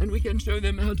 And we can show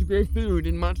them how to grow food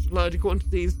in much larger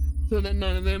quantities so that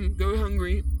none of them go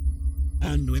hungry.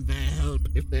 And with their help,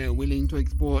 if they are willing to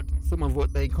export some of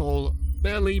what they call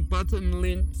belly button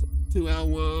lint to our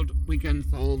world, we can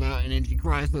solve our energy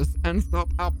crisis and stop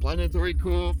our planetary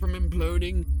core from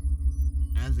imploding,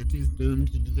 as it is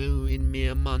doomed to do in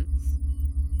mere months.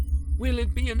 Will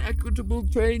it be an equitable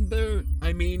trade, though?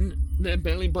 I mean, their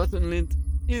belly button lint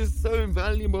is so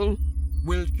valuable.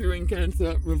 Will curing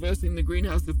cancer, reversing the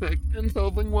greenhouse effect, and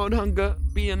solving world hunger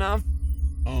be enough?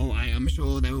 Oh, I am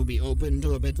sure they will be open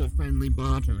to a bit of friendly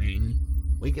bartering.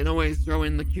 We can always throw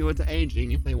in the cure to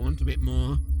aging if they want a bit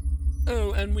more.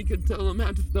 Oh, and we could tell them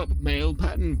how to stop male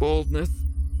pattern baldness.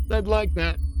 They'd like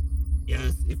that.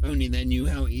 Yes, if only they knew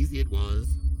how easy it was.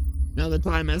 Now the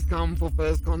time has come for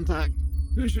first contact.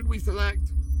 Who should we select?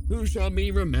 Who shall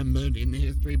be remembered in the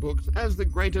history books as the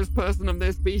greatest person of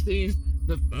their species,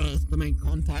 the first to make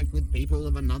contact with people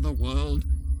of another world?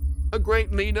 A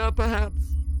great leader, perhaps?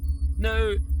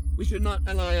 No, we should not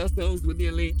ally ourselves with the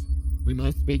elite. We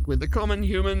must speak with the common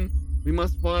human. We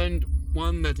must find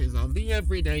one that is of the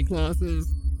everyday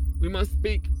classes. We must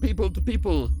speak people to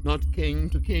people, not king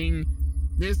to king.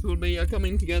 This will be a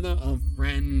coming together of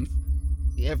friends.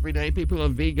 The everyday people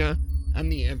of Vega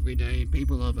and the everyday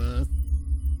people of Earth.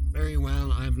 Very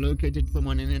well, I've located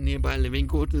someone in the nearby living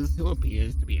quarters who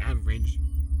appears to be average.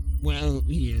 Well,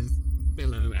 he is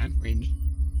below average.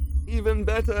 Even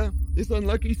better, this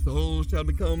unlucky soul shall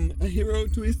become a hero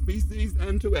to his species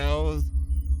and to ours.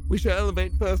 We shall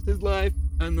elevate first his life,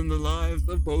 and then the lives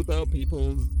of both our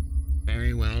peoples.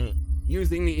 Very well.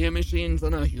 Using the ear machines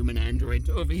on our human android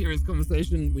to overhear his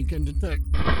conversation, we can detect...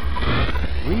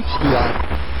 Reach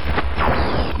the...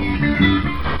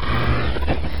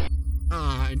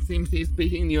 it seems he's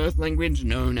speaking the Earth language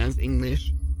known as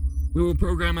English. We will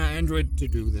program our android to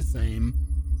do the same.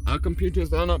 Our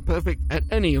computers are not perfect at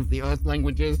any of the Earth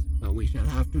languages, but we shall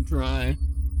have to try.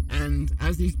 And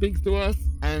as he speaks to us,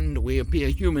 and we appear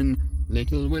human,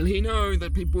 little will he know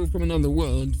that people from another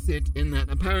world sit in that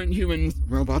apparent human's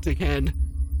robotic head,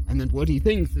 and that what he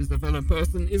thinks is a fellow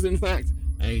person is in fact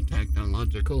a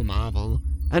technological marvel,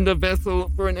 and a vessel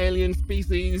for an alien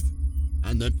species,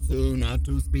 and that soon our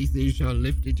two species shall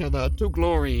lift each other to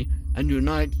glory and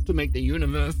unite to make the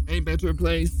universe a better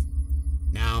place.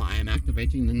 Now I am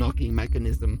activating the knocking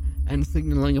mechanism and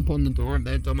signaling upon the door of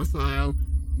their domicile.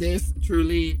 This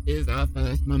truly is our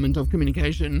first moment of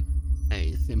communication.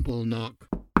 A simple knock.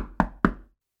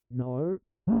 No.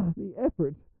 The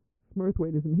effort.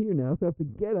 Smurthwaite isn't here now, so I have to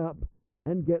get up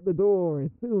and get the door.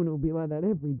 Soon it'll be like that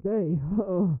every day.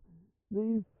 Oh,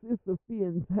 these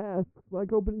Sisyphean tasks,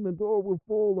 like opening the door, will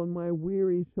fall on my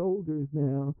weary shoulders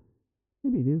now.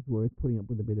 Maybe it is worth putting up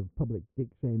with a bit of public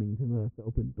dick-shaming to learn to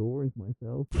open doors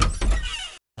myself.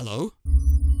 Hello?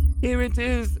 Here it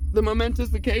is, the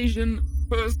momentous occasion.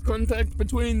 First contact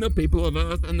between the people of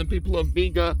Earth and the people of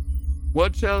Vega.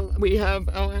 What shall we have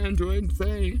our android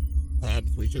say?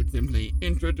 Perhaps we should simply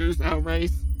introduce our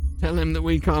race, tell him that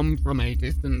we come from a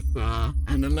distant star,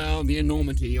 and allow the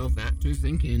enormity of that to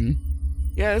sink in.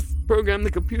 Yes, program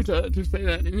the computer to say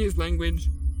that in his language.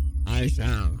 I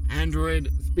shall. Android,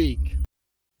 speak.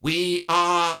 We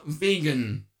are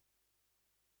vegan.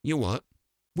 You what?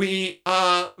 We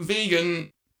are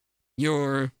vegan.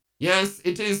 You're... Yes,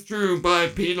 it is true,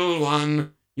 bipedal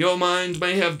one. Your mind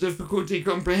may have difficulty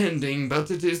comprehending,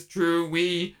 but it is true,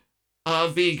 we are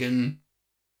vegan.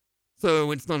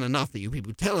 So it's not enough that you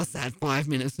people tell us that 5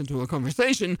 minutes into a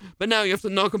conversation, but now you have to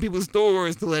knock on people's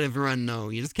doors to let everyone know.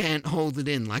 You just can't hold it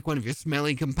in like one of your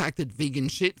smelly, compacted vegan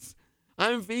shits.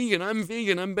 I'm vegan,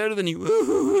 I'm better than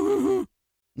you.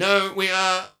 No, we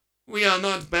are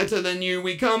not better than you.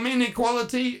 We come in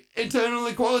equality, eternal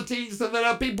equality, so that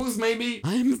our peoples may be...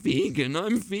 I'm vegan.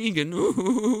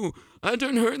 Ooh, I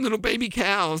don't hurt little baby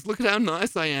cows. Look at how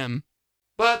nice I am.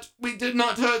 But we did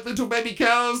not hurt little baby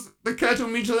cows. The cattle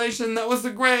mutilation, that was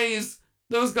the Greys.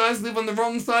 Those guys live on the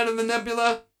wrong side of the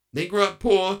nebula. They grew up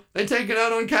poor. They take it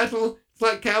out on cattle. It's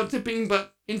like cow tipping,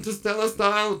 but interstellar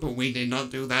style, but we did not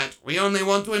do that. We only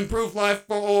want to improve life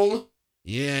for all.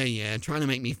 Yeah, trying to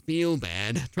make me feel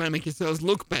bad. Trying to make yourselves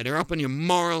look better up on your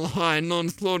moral high,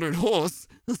 non-slaughtered horse.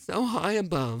 So high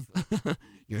above.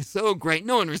 You're so great.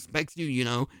 No one respects you, you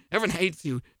know. Everyone hates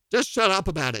you. Just shut up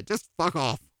about it. Just fuck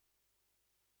off.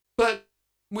 But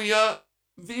we are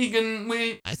vegan.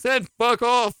 I said fuck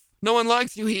off. No one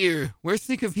likes you here. We're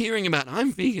sick of hearing about,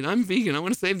 I'm vegan, I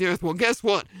want to save the earth. Well, guess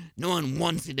what? No one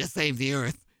wants you to save the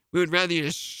earth. We would rather you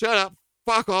just shut up,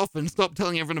 fuck off, and stop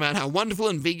telling everyone about how wonderful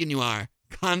and vegan you are.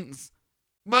 Cunts.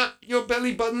 But your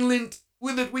belly button lint,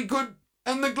 with it we could,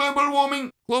 and the global warming.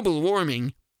 Global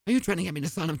warming? Are you trying to get me to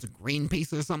sign up to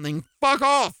Greenpeace or something? Fuck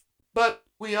off! But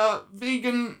we are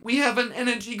vegan. We have an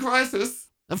energy crisis.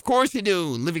 Of course you do,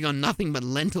 living on nothing but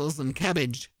lentils and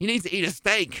cabbage. You need to eat a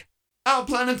steak. Our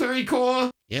planetary core.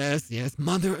 Yes,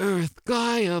 Mother Earth,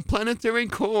 Gaia, planetary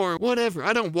core, whatever.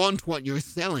 I don't want what you're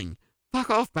selling. Fuck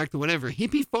off back to whatever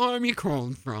hippie farm you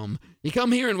crawled from. You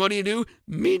come here and what do?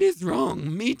 Meat is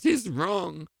wrong. Meat is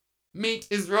wrong. Meat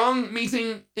is wrong.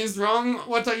 Meeting is wrong.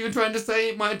 What are you trying to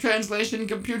say? My translation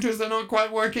computers are not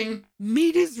quite working.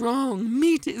 Meat is wrong.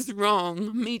 Meat is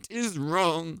wrong. Meat is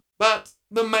wrong. But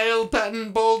the male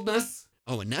pattern baldness.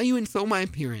 Oh, and now you insult my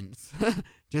appearance.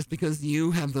 Just because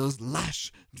you have those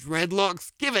lush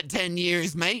dreadlocks. Give it 10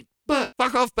 years, mate. But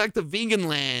fuck off back to vegan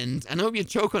land. And I hope you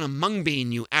choke on a mung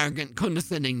bean, you arrogant,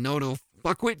 condescending noto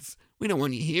fuckwits. We don't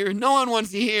want you here. No one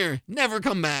wants you here. Never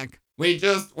come back. We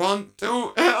just want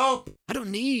to help. I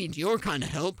don't need your kind of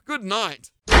help. Good night.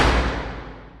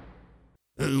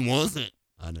 Who was it?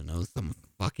 I don't know, some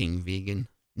fucking vegan.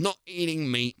 Not eating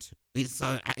meat. It's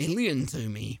so alien to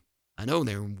me. I know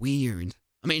they're weird.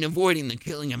 I mean, avoiding the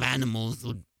killing of animals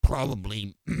would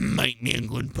probably make me a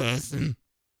good person.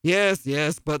 Yes,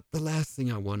 but the last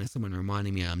thing I want is someone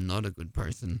reminding me I'm not a good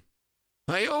person.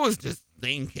 I was just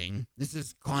thinking, this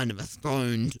is kind of a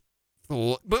stoned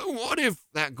thought, but what if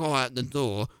that guy at the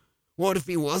door, what if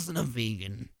he wasn't a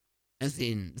vegan? As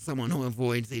in, someone who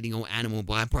avoids eating all animal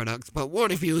byproducts, but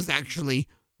what if he was actually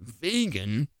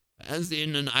vegan, as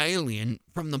in an alien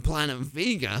from the planet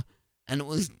Vega, and it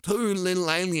was two little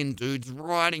alien dudes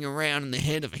riding around in the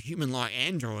head of a human-like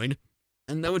android,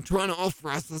 and they were trying to offer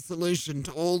us a solution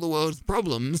to all the world's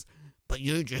problems, but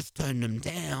you just turned them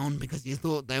down because you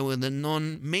thought they were the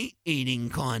non-meat-eating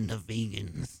kind of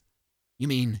vegans. You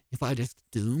mean, if I just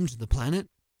doomed the planet?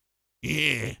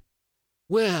 Yeah.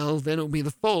 Well, then it would be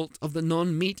the fault of the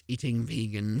non-meat-eating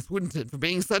vegans, wouldn't it, for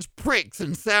being such pricks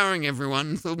and souring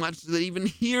everyone so much that even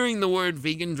hearing the word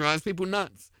vegan drives people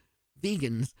nuts.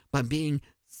 Vegans, by being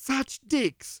such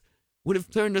dicks, would have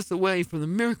turned us away from the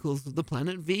miracles of the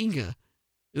planet Vega.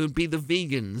 It would be the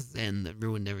vegans, then, that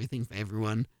ruined everything for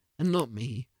everyone, and not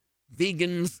me.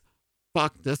 Vegans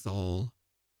fucked us all.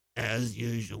 As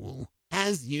usual.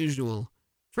 As usual.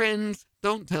 Friends,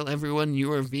 don't tell everyone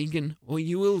you are vegan, or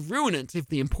you will ruin it if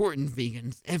the important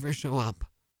vegans ever show up.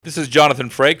 This is Jonathan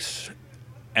Frakes,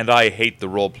 and I hate the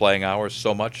role-playing hour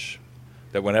so much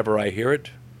that whenever I hear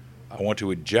it, I want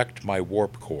to eject my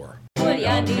warp core.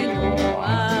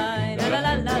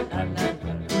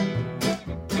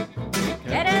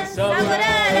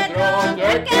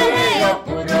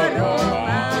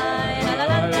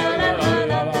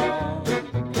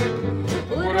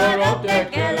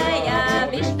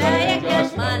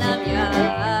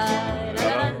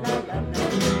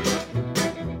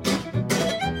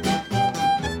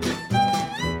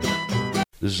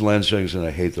 This is Lance Jennings, and I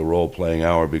hate the role-playing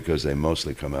hour because they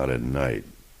mostly come out at night.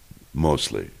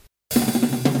 Mostly.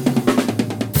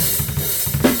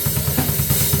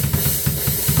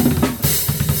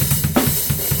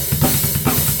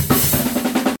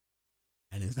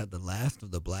 And is that the last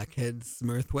of the blackheads,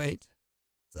 Smurthwaite?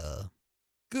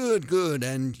 Good.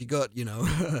 And you got,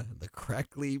 the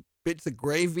crackly bits of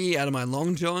gravy out of my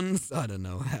long johns. I don't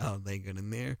know how they got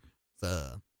in there.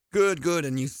 Good.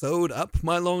 And you sewed up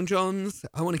my long johns.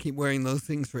 I want to keep wearing those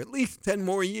things for at least 10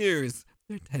 more years.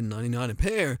 They're $10.99 a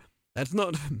pair. That's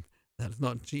not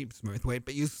cheap, Smurthwaite,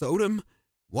 but you sewed them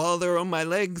while they're on my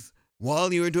legs,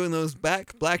 while you were doing those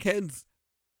back blackheads.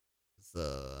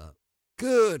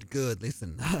 Good.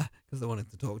 Listen, because I wanted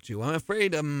to talk to you. I'm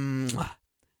afraid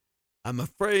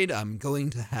I'm going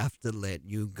to have to let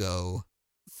you go.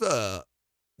 Sir.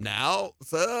 Now,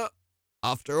 sir,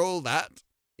 after all that.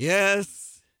 Yes,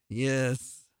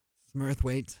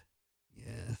 Smurthwaite,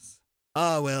 yes.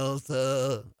 Well,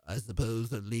 sir, I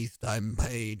suppose at least I'm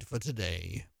paid for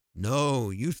today.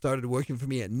 No, you started working for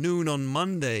me at noon on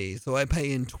Monday, so I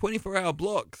pay in 24-hour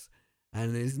blocks.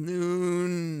 And it is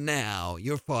noon now.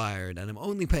 You're fired, and I'm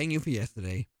only paying you for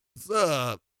yesterday.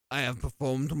 Sir, I have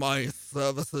performed my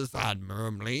services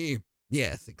admirably.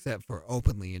 Yes, except for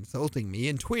openly insulting me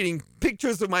and tweeting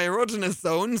pictures of my erogenous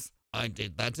zones. I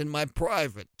did that in my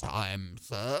private time,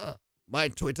 sir. My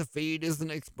Twitter feed is an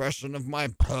expression of my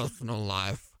personal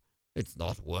life. It's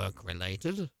not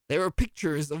work-related. There are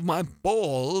pictures of my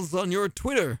balls on your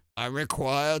Twitter. I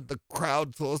required the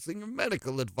crowdsourcing of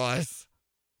medical advice.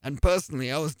 And personally,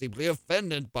 I was deeply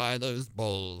offended by those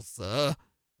balls, sir.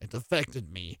 It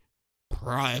affected me.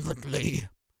 Privately.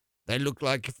 They look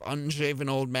like if unshaven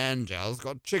old man Giles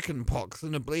got chicken pox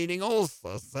and a bleeding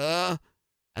ulcer, sir.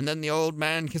 And then the old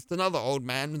man kissed another old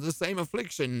man with the same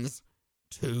afflictions.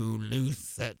 2 loose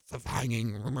sets of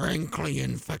hanging, wrinkly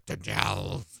infected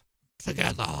jowls.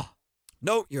 Together.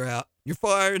 No, you're out. You're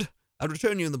fired. I'd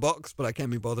return you in the box, but I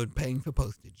can't be bothered paying for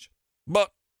postage.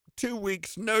 But 2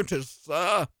 weeks' notice,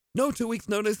 sir. No 2 weeks'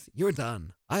 notice. You're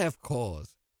done. I have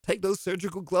cause. Take those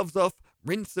surgical gloves off,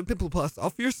 rinse the pimple pus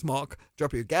off your smock,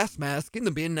 drop your gas mask in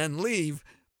the bin, and leave.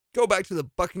 Go back to the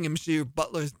Buckinghamshire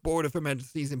Butler's Board of Her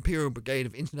Majesty's Imperial Brigade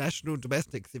of International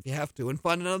Domestics if you have to, and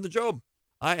find another job.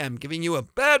 I am giving you a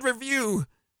bad review.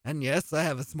 And yes, I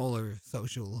have a smaller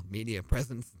social media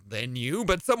presence than you,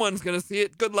 but someone's gonna see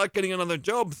it. Good luck getting another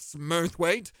job,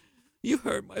 Smurthwaite. You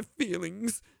hurt my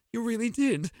feelings. You really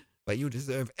did. But you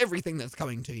deserve everything that's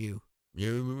coming to you.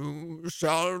 You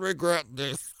shall regret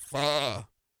this, sir.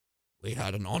 We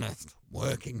had an honest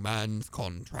working man's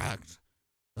contract.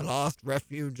 The last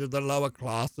refuge of the lower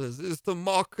classes is to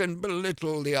mock and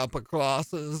belittle the upper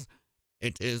classes.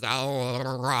 It is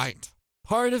our right.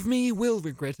 Part of me will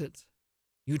regret it.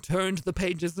 You turned the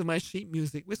pages of my sheet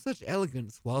music with such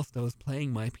elegance whilst I was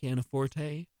playing my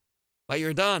pianoforte. But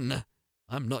you're done.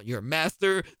 I'm not your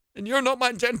master, and you're not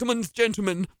my gentleman's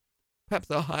gentleman. Perhaps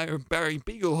I'll hire Barry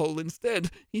Beaglehole instead.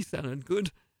 He sounded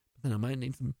good, but then I might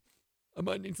need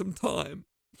some time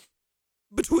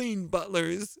between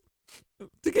butlers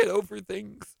to get over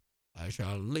things. I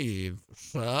shall leave,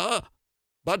 sir,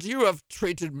 but you have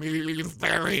treated me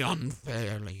very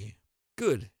unfairly.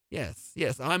 Good. Yes,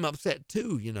 I'm upset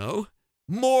too, you know.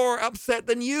 More upset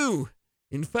than you.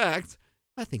 In fact,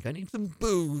 I think I need some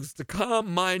booze to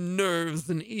calm my nerves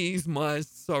and ease my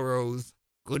sorrows.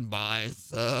 Goodbye,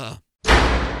 sir.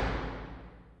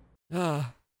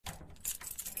 Ah.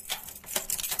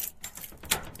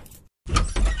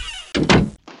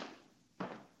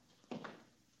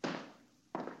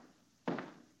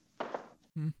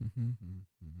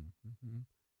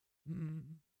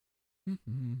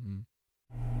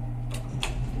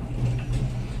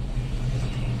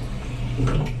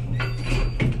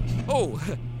 Oh,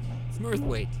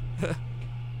 Smurthwaite.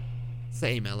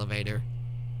 Same elevator.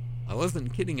 I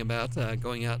wasn't kidding about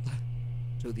going out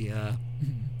to the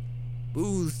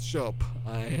booze shop.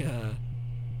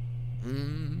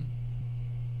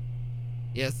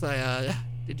 Yes,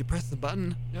 did you press the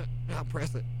button? I'll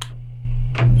press it.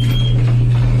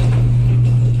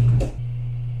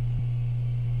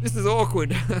 This is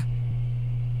awkward.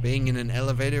 Being in an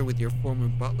elevator with your former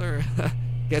butler.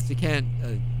 Guess you can't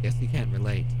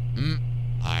relate.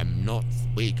 I'm not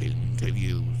speaking to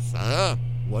you, sir.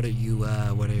 Are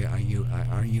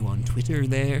you on Twitter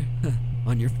there?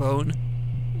 On your phone?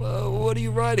 Well, what are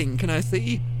you writing? Can I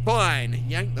see? Fine,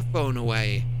 yank the phone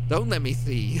away. Don't let me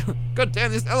see. God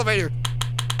damn this elevator!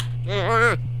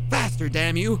 Faster,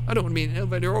 damn you! I don't want to be in an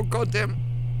elevator. Oh, goddamn!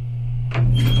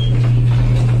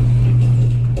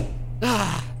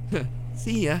 Ah,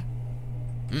 see ya.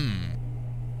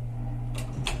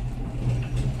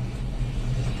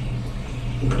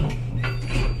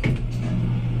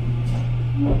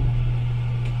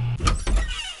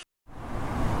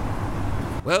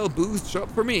 Well, booze shop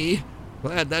for me.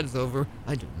 Glad that is over.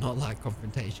 I do not like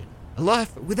confrontation. A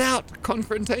life without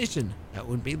confrontation. That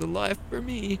would be the life for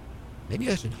me. Maybe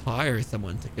I should hire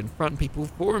someone to confront people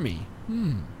for me.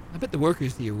 I bet the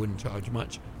workers here wouldn't charge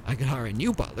much. I could hire a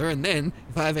new butler, and then,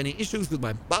 if I have any issues with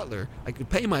my butler, I could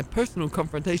pay my personal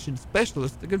confrontation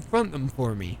specialist to confront them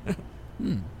for me.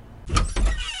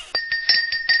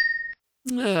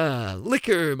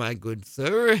 Liquor, my good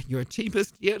sir, your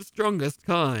cheapest yet strongest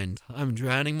kind. I'm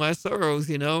drowning my sorrows,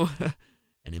 you know.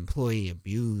 An employee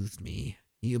abused me.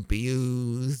 He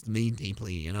abused me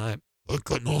deeply, and I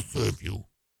cannot serve you.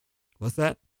 What's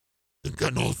that? I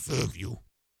cannot serve you.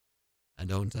 I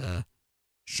don't,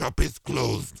 Shop is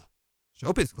closed.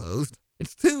 Shop is closed?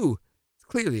 It's 2. It's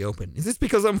clearly open. Is this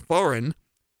because I'm foreign?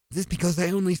 Is this because I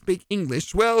only speak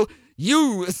English? Well,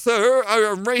 you, sir,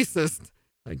 are a racist.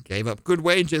 I gave up good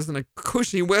wages and a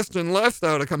cushy Western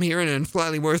lifestyle to come here and earn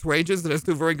slightly worse wages that are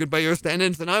still very good by your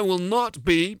standards, and I will not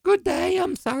be. Good day.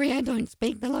 I'm sorry I don't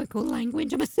speak the local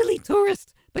language. I'm a silly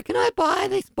tourist. but can I buy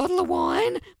this bottle of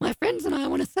wine? My friends and I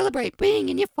want to celebrate being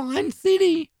in your fine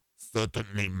city.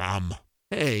 Certainly, ma'am.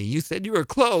 Hey, you said you were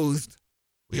closed.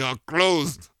 We are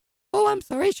closed. Oh, I'm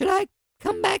sorry. Should I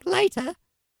come back later?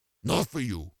 Not for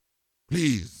you.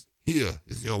 Please, here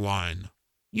is your wine.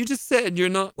 You just said you're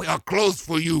not... We are closed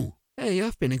for you. Hey,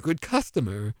 I've been a good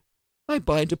customer. I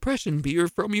buy depression beer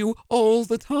from you all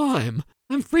the time.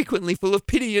 I'm frequently full of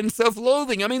pity and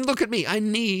self-loathing. I mean, look at me. I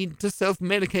need to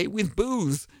self-medicate with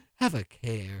booze. Have a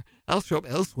care. I'll shop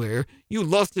elsewhere. You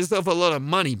lost yourself a lot of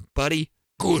money, buddy.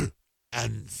 Cool.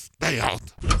 And stay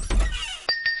out.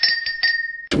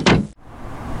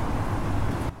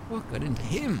 What got into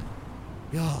him?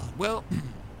 God, well,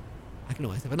 I can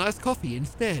always have a nice coffee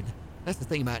instead. That's the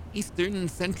thing about Eastern and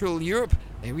Central Europe.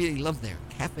 They really love their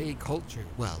cafe culture.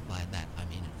 Well, by that I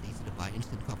mean it's easy to buy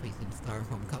instant coffees in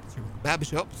styrofoam cups from kebab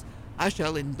shops. I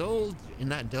shall indulge in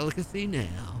that delicacy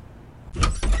now.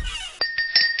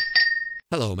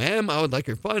 Hello, ma'am. I would like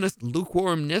your finest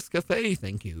lukewarm Nescafe,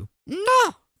 thank you.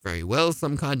 No, Very well.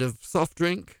 Some kind of soft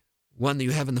drink? One that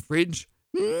you have in the fridge?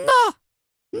 no,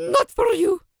 not for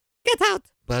you. Get out.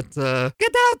 But,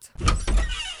 Get out.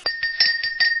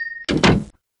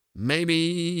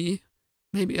 maybe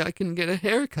I can get a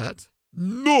haircut.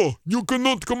 No, you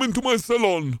cannot come into my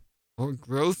salon. Or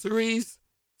groceries?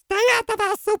 Stay out of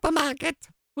our supermarket.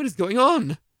 What is going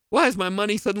on? Why is my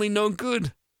money suddenly no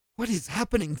good? What is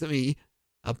happening to me?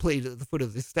 I plead at the foot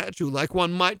of this statue like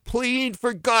one might plead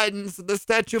for guidance at the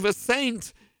statue of a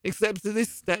saint, except that this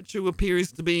statue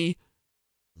appears to be...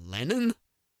 Lenin?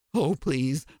 Oh,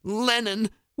 please, Lenin!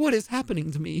 What is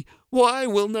happening to me? Why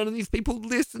will none of these people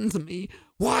listen to me?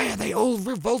 Why are they all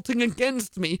revolting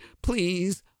against me?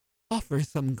 Please, offer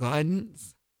some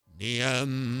guidance.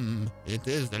 It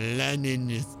is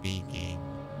Lenin speaking.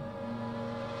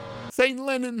 Saint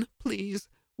Lenin, please,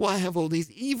 why have all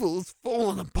these evils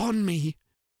fallen upon me?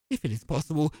 If it is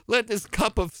possible, let this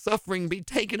cup of suffering be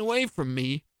taken away from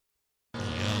me.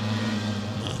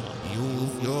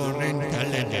 Use your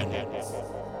intelligence.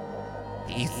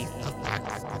 Piece the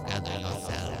facts together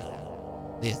yourself.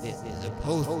 This is a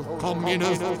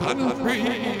post-communist country.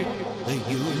 The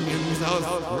unions are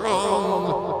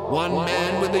strong. One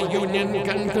man with a union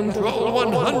can control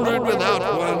 100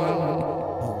 without one.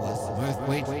 Who was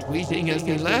Smurthwaite tweeting as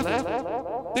he left?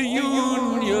 The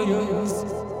unions!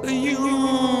 The unions!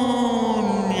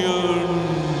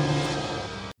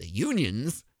 The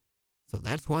unions? So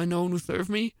that's why no one will serve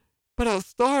me? But I'll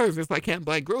starve if I can't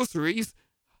buy groceries.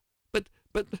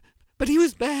 But he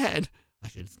was bad. I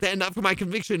should stand up for my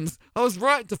convictions. I was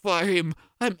right to fire him.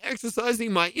 I'm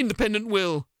exercising my independent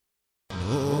will.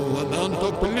 No amount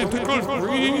of political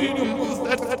freedom will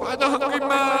satisfy the hungry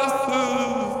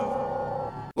masses.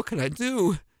 What can I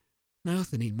do? I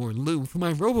also need more lube for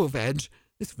my RoboVag.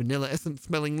 This vanilla essence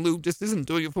smelling lube just isn't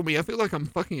doing it for me. I feel like I'm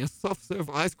fucking a soft serve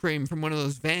ice cream from one of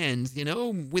those vans, you know,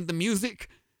 with the music.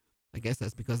 I guess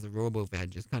that's because the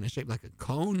RoboVag is kind of shaped like a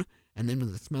cone, and then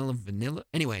with the smell of vanilla.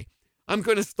 Anyway, I'm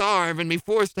going to starve and be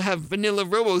forced to have vanilla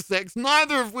robo-sex,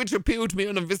 neither of which appeal to me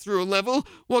on a visceral level.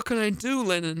 What can I do,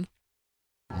 Lennon?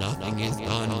 Nothing is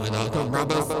done without a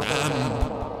rubber stamp.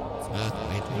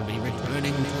 Smurthwaite will be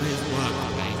returning to his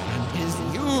workplace and his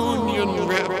union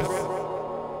reps.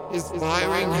 His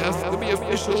firing has to be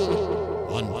official.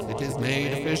 Once it is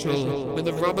made official With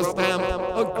a rubber stamp,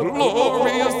 a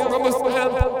glorious rubber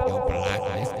stamp. your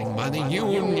blacklisting by the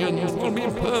unions will be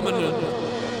permanent.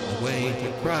 The way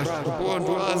to crush the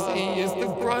bourgeoisie is to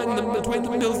grind them between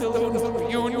the millstones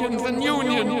of unions and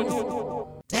unions.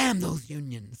 Damn those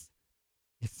unions.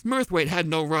 If Smurthwaite had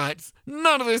no rights,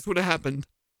 none of this would have happened.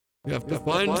 We have to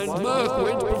find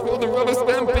Smurthwaite before the rubber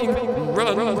stamping.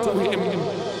 Run to him.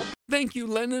 Thank you,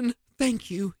 Lennon. Thank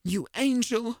you, you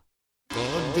angel.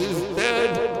 God is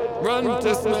dead. Run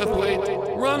to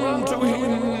Smurthwaite. Run to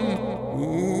him.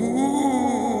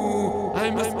 Ooh,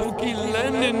 I'm a spooky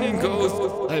Lenin ghost.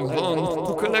 I want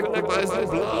to collectivize the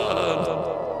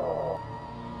blood.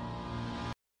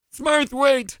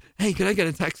 Smurthwaite! Hey, can I get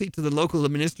a taxi to the local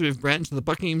administrative branch of the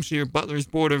Buckinghamshire Butler's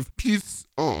Board of Peace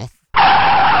Off?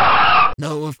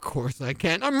 No, of course I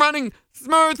can't. I'm running!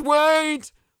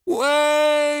 Smurthwaite!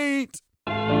 Wait!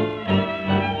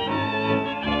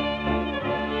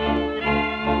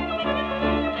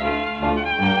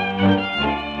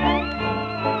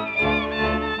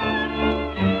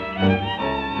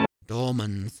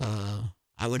 Dorman, sir.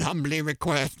 I would humbly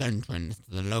request entrance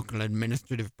to the local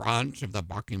administrative branch of the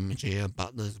Buckinghamshire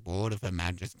Butler's Board of Her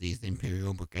Majesty's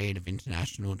Imperial Brigade of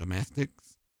International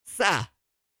Domestics. Sir!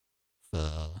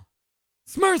 Sir.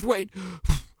 Smurthwaite!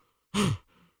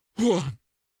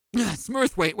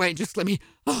 Smurthwaite, wait, just let me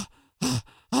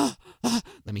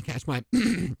me catch my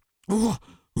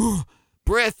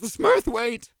breath.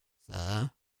 Smurthwaite!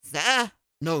 Sir? Sir?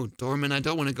 No, Dorman, I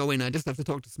don't want to go in. I just have to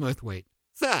talk to Smurthwaite.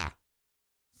 Sir?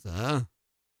 Sir?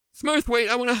 Smurthwaite,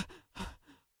 I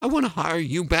want to hire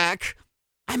you back.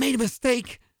 I made a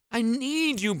mistake. I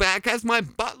need you back as my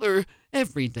butler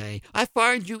every day. I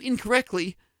fired you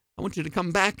incorrectly. I want you to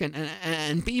come back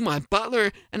and be my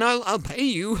butler, and I'll pay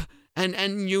you,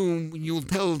 and you'll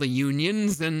tell the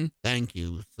unions, and thank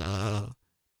you, sir.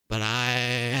 But I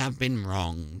have been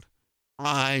wronged.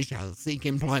 I shall seek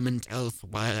employment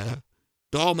elsewhere.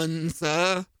 Dorman,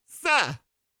 sir. Sir.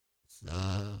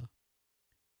 Sir.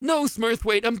 No,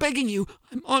 Smurthwaite, I'm begging you.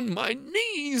 I'm on my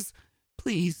knees.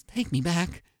 Please take me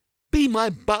back. Be my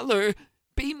butler.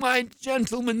 Be my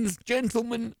gentleman's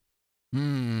gentleman.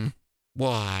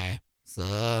 Why,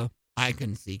 sir? I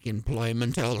can seek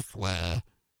employment elsewhere.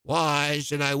 Why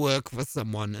should I work for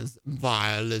someone as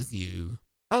vile as you?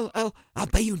 I'll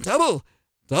pay you double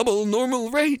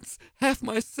normal rates, half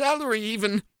my salary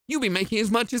even. You'll be making as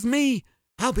much as me.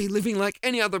 I'll be living like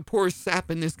any other poor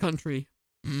sap in this country.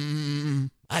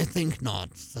 I think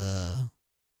not, sir.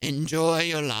 Enjoy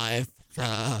your life,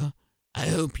 sir. I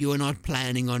hope you are not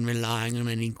planning on relying on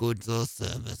any goods or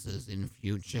services in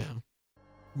future.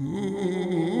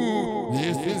 Ooh,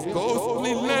 this is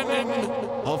ghostly Lenin.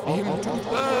 Offer him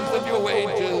 2/3 of your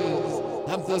wages.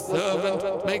 Have the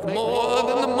servant make more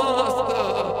than the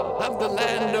master. Have the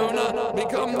landowner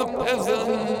become the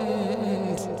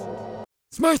peasant.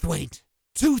 Smurthwaite,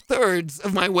 2/3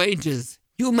 of my wages.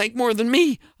 You'll make more than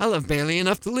me. I'll have barely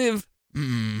enough to live.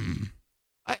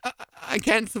 I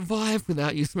can't survive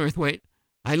without you, Smurthwaite.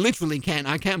 I literally can't.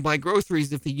 I can't buy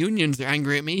groceries if the unions are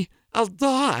angry at me. I'll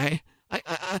die.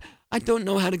 I don't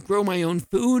know how to grow my own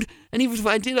food, and even if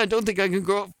I did, I don't think I could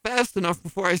grow up fast enough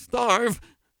before I starve.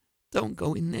 Don't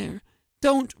go in there.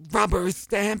 Don't rubber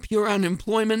stamp your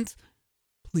unemployment.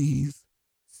 Please.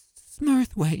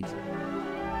 Smurthwaite.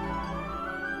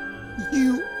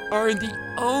 You are the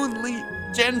only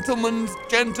gentleman's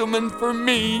gentleman for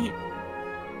me.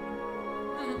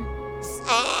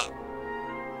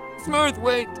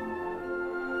 Smurthwaite.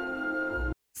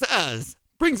 Sirs,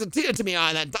 brings a tear to me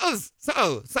eye, that does.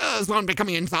 So, sirs won't be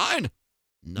coming inside?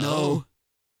 No.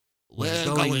 We're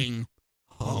going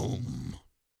home.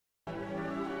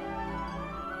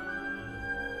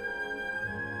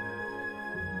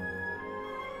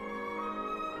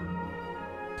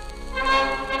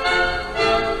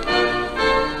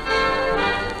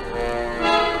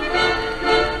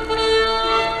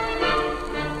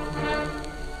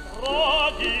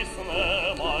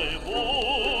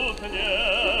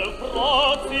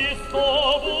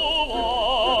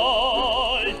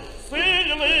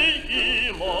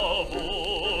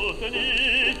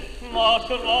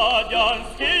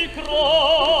 Радянський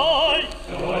край.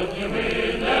 Сьогодні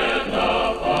ми не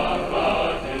на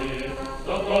параді,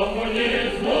 до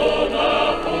комунізму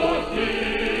на путі.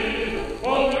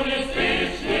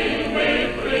 Комуністичній ми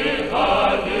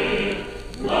бригаді,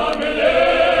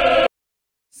 знамені.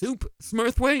 Soup,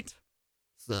 Smurthwaite?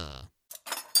 Sir.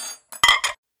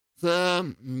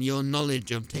 Sir, your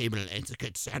knowledge of table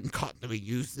etiquette and cutlery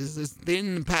use is as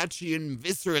thin, patchy, and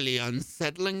viscerally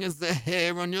unsettling as the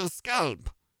hair on your scalp.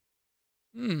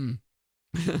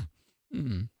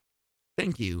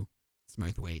 Thank you,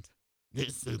 Smurthwaite.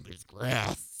 This soup is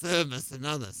grass. Serve us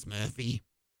another, Smurfy.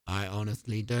 I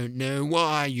honestly don't know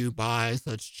why you buy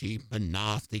such cheap and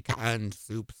nasty canned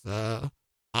soup, sir.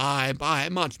 I buy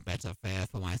much better fare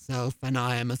for myself, and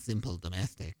I am a simple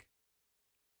domestic.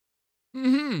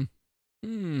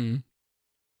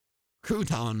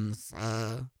 Croutons,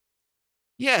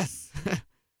 yes.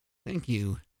 Thank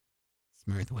you,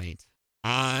 Smurthwaite.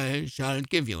 I shall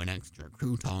give you an extra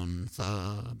crouton,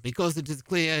 sir, because it is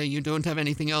clear you don't have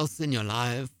anything else in your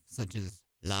life, such as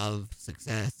love,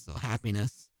 success, or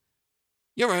happiness.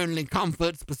 Your only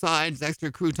comforts besides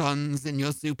extra croutons in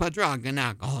your soup are drug and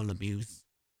alcohol abuse.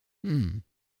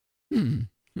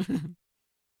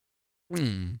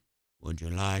 Would you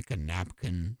like a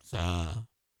napkin, sir?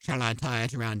 Shall I tie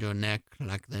it around your neck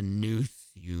like the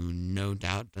noose you no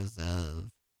doubt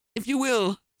deserve? If you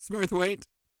will, Smurthwaite.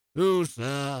 Oh,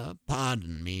 sir,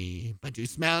 pardon me, but you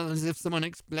smell as if someone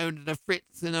exploded a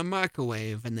Fritz in a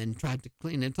microwave and then tried to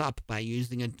clean it up by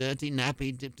using a dirty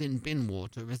nappy dipped in bin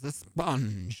water as a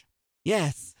sponge.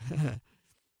 Yes.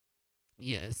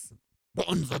 Yes.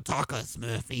 Bonza taco,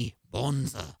 Smurfy.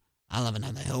 Bonza. I'll have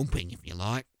another helping if you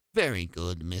like. Very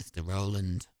good, Mr.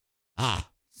 Roland. Ah,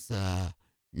 sir,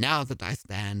 now that I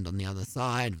stand on the other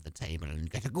side of the table and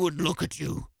get a good look at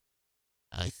you,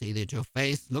 I see that your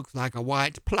face looks like a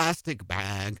white plastic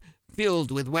bag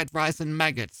filled with wet rice and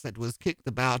maggots that was kicked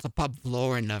about a pub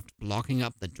floor and left blocking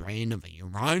up the drain of a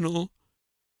urinal.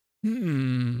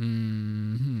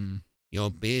 Your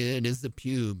beard is the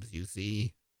pubes, you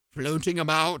see, floating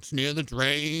about near the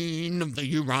drain of the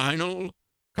urinal,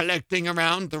 collecting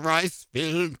around the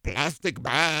rice-filled plastic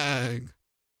bag.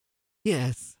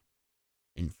 Yes.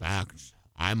 In fact,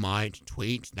 I might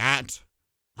tweet that.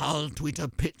 I'll tweet a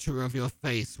picture of your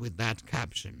face with that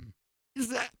caption. Is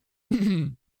that...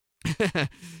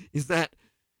 Is that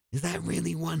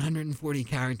really 140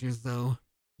 characters, though?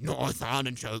 No, it's not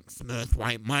a joke, Smurf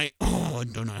White mate. Oh, I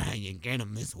don't know how you get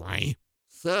 'em this way.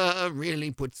 Sir really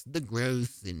puts the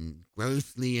gross in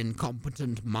grossly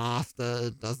incompetent master,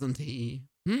 doesn't he?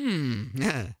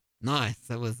 Yeah, nice.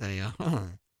 That was a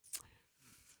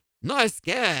nice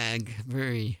gag.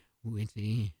 Very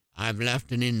witty. I've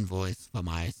left an invoice for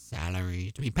my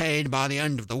salary to be paid by the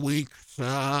end of the week,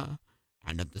 sir.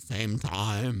 And at the same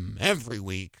time, every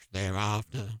week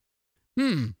thereafter.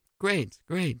 Great.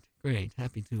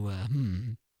 Happy to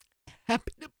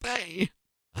pay.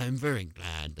 I'm very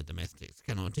glad the domestics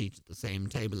cannot eat at the same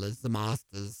table as the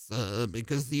masters, sir,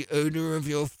 because the odor of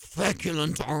your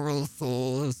feculent oral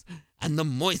sores and the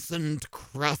moistened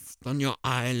crust on your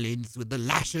eyelids with the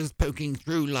lashes poking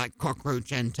through like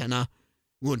cockroach antenna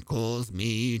would cause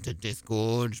me to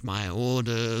disgorge my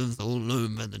orders all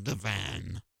over the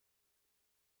divan.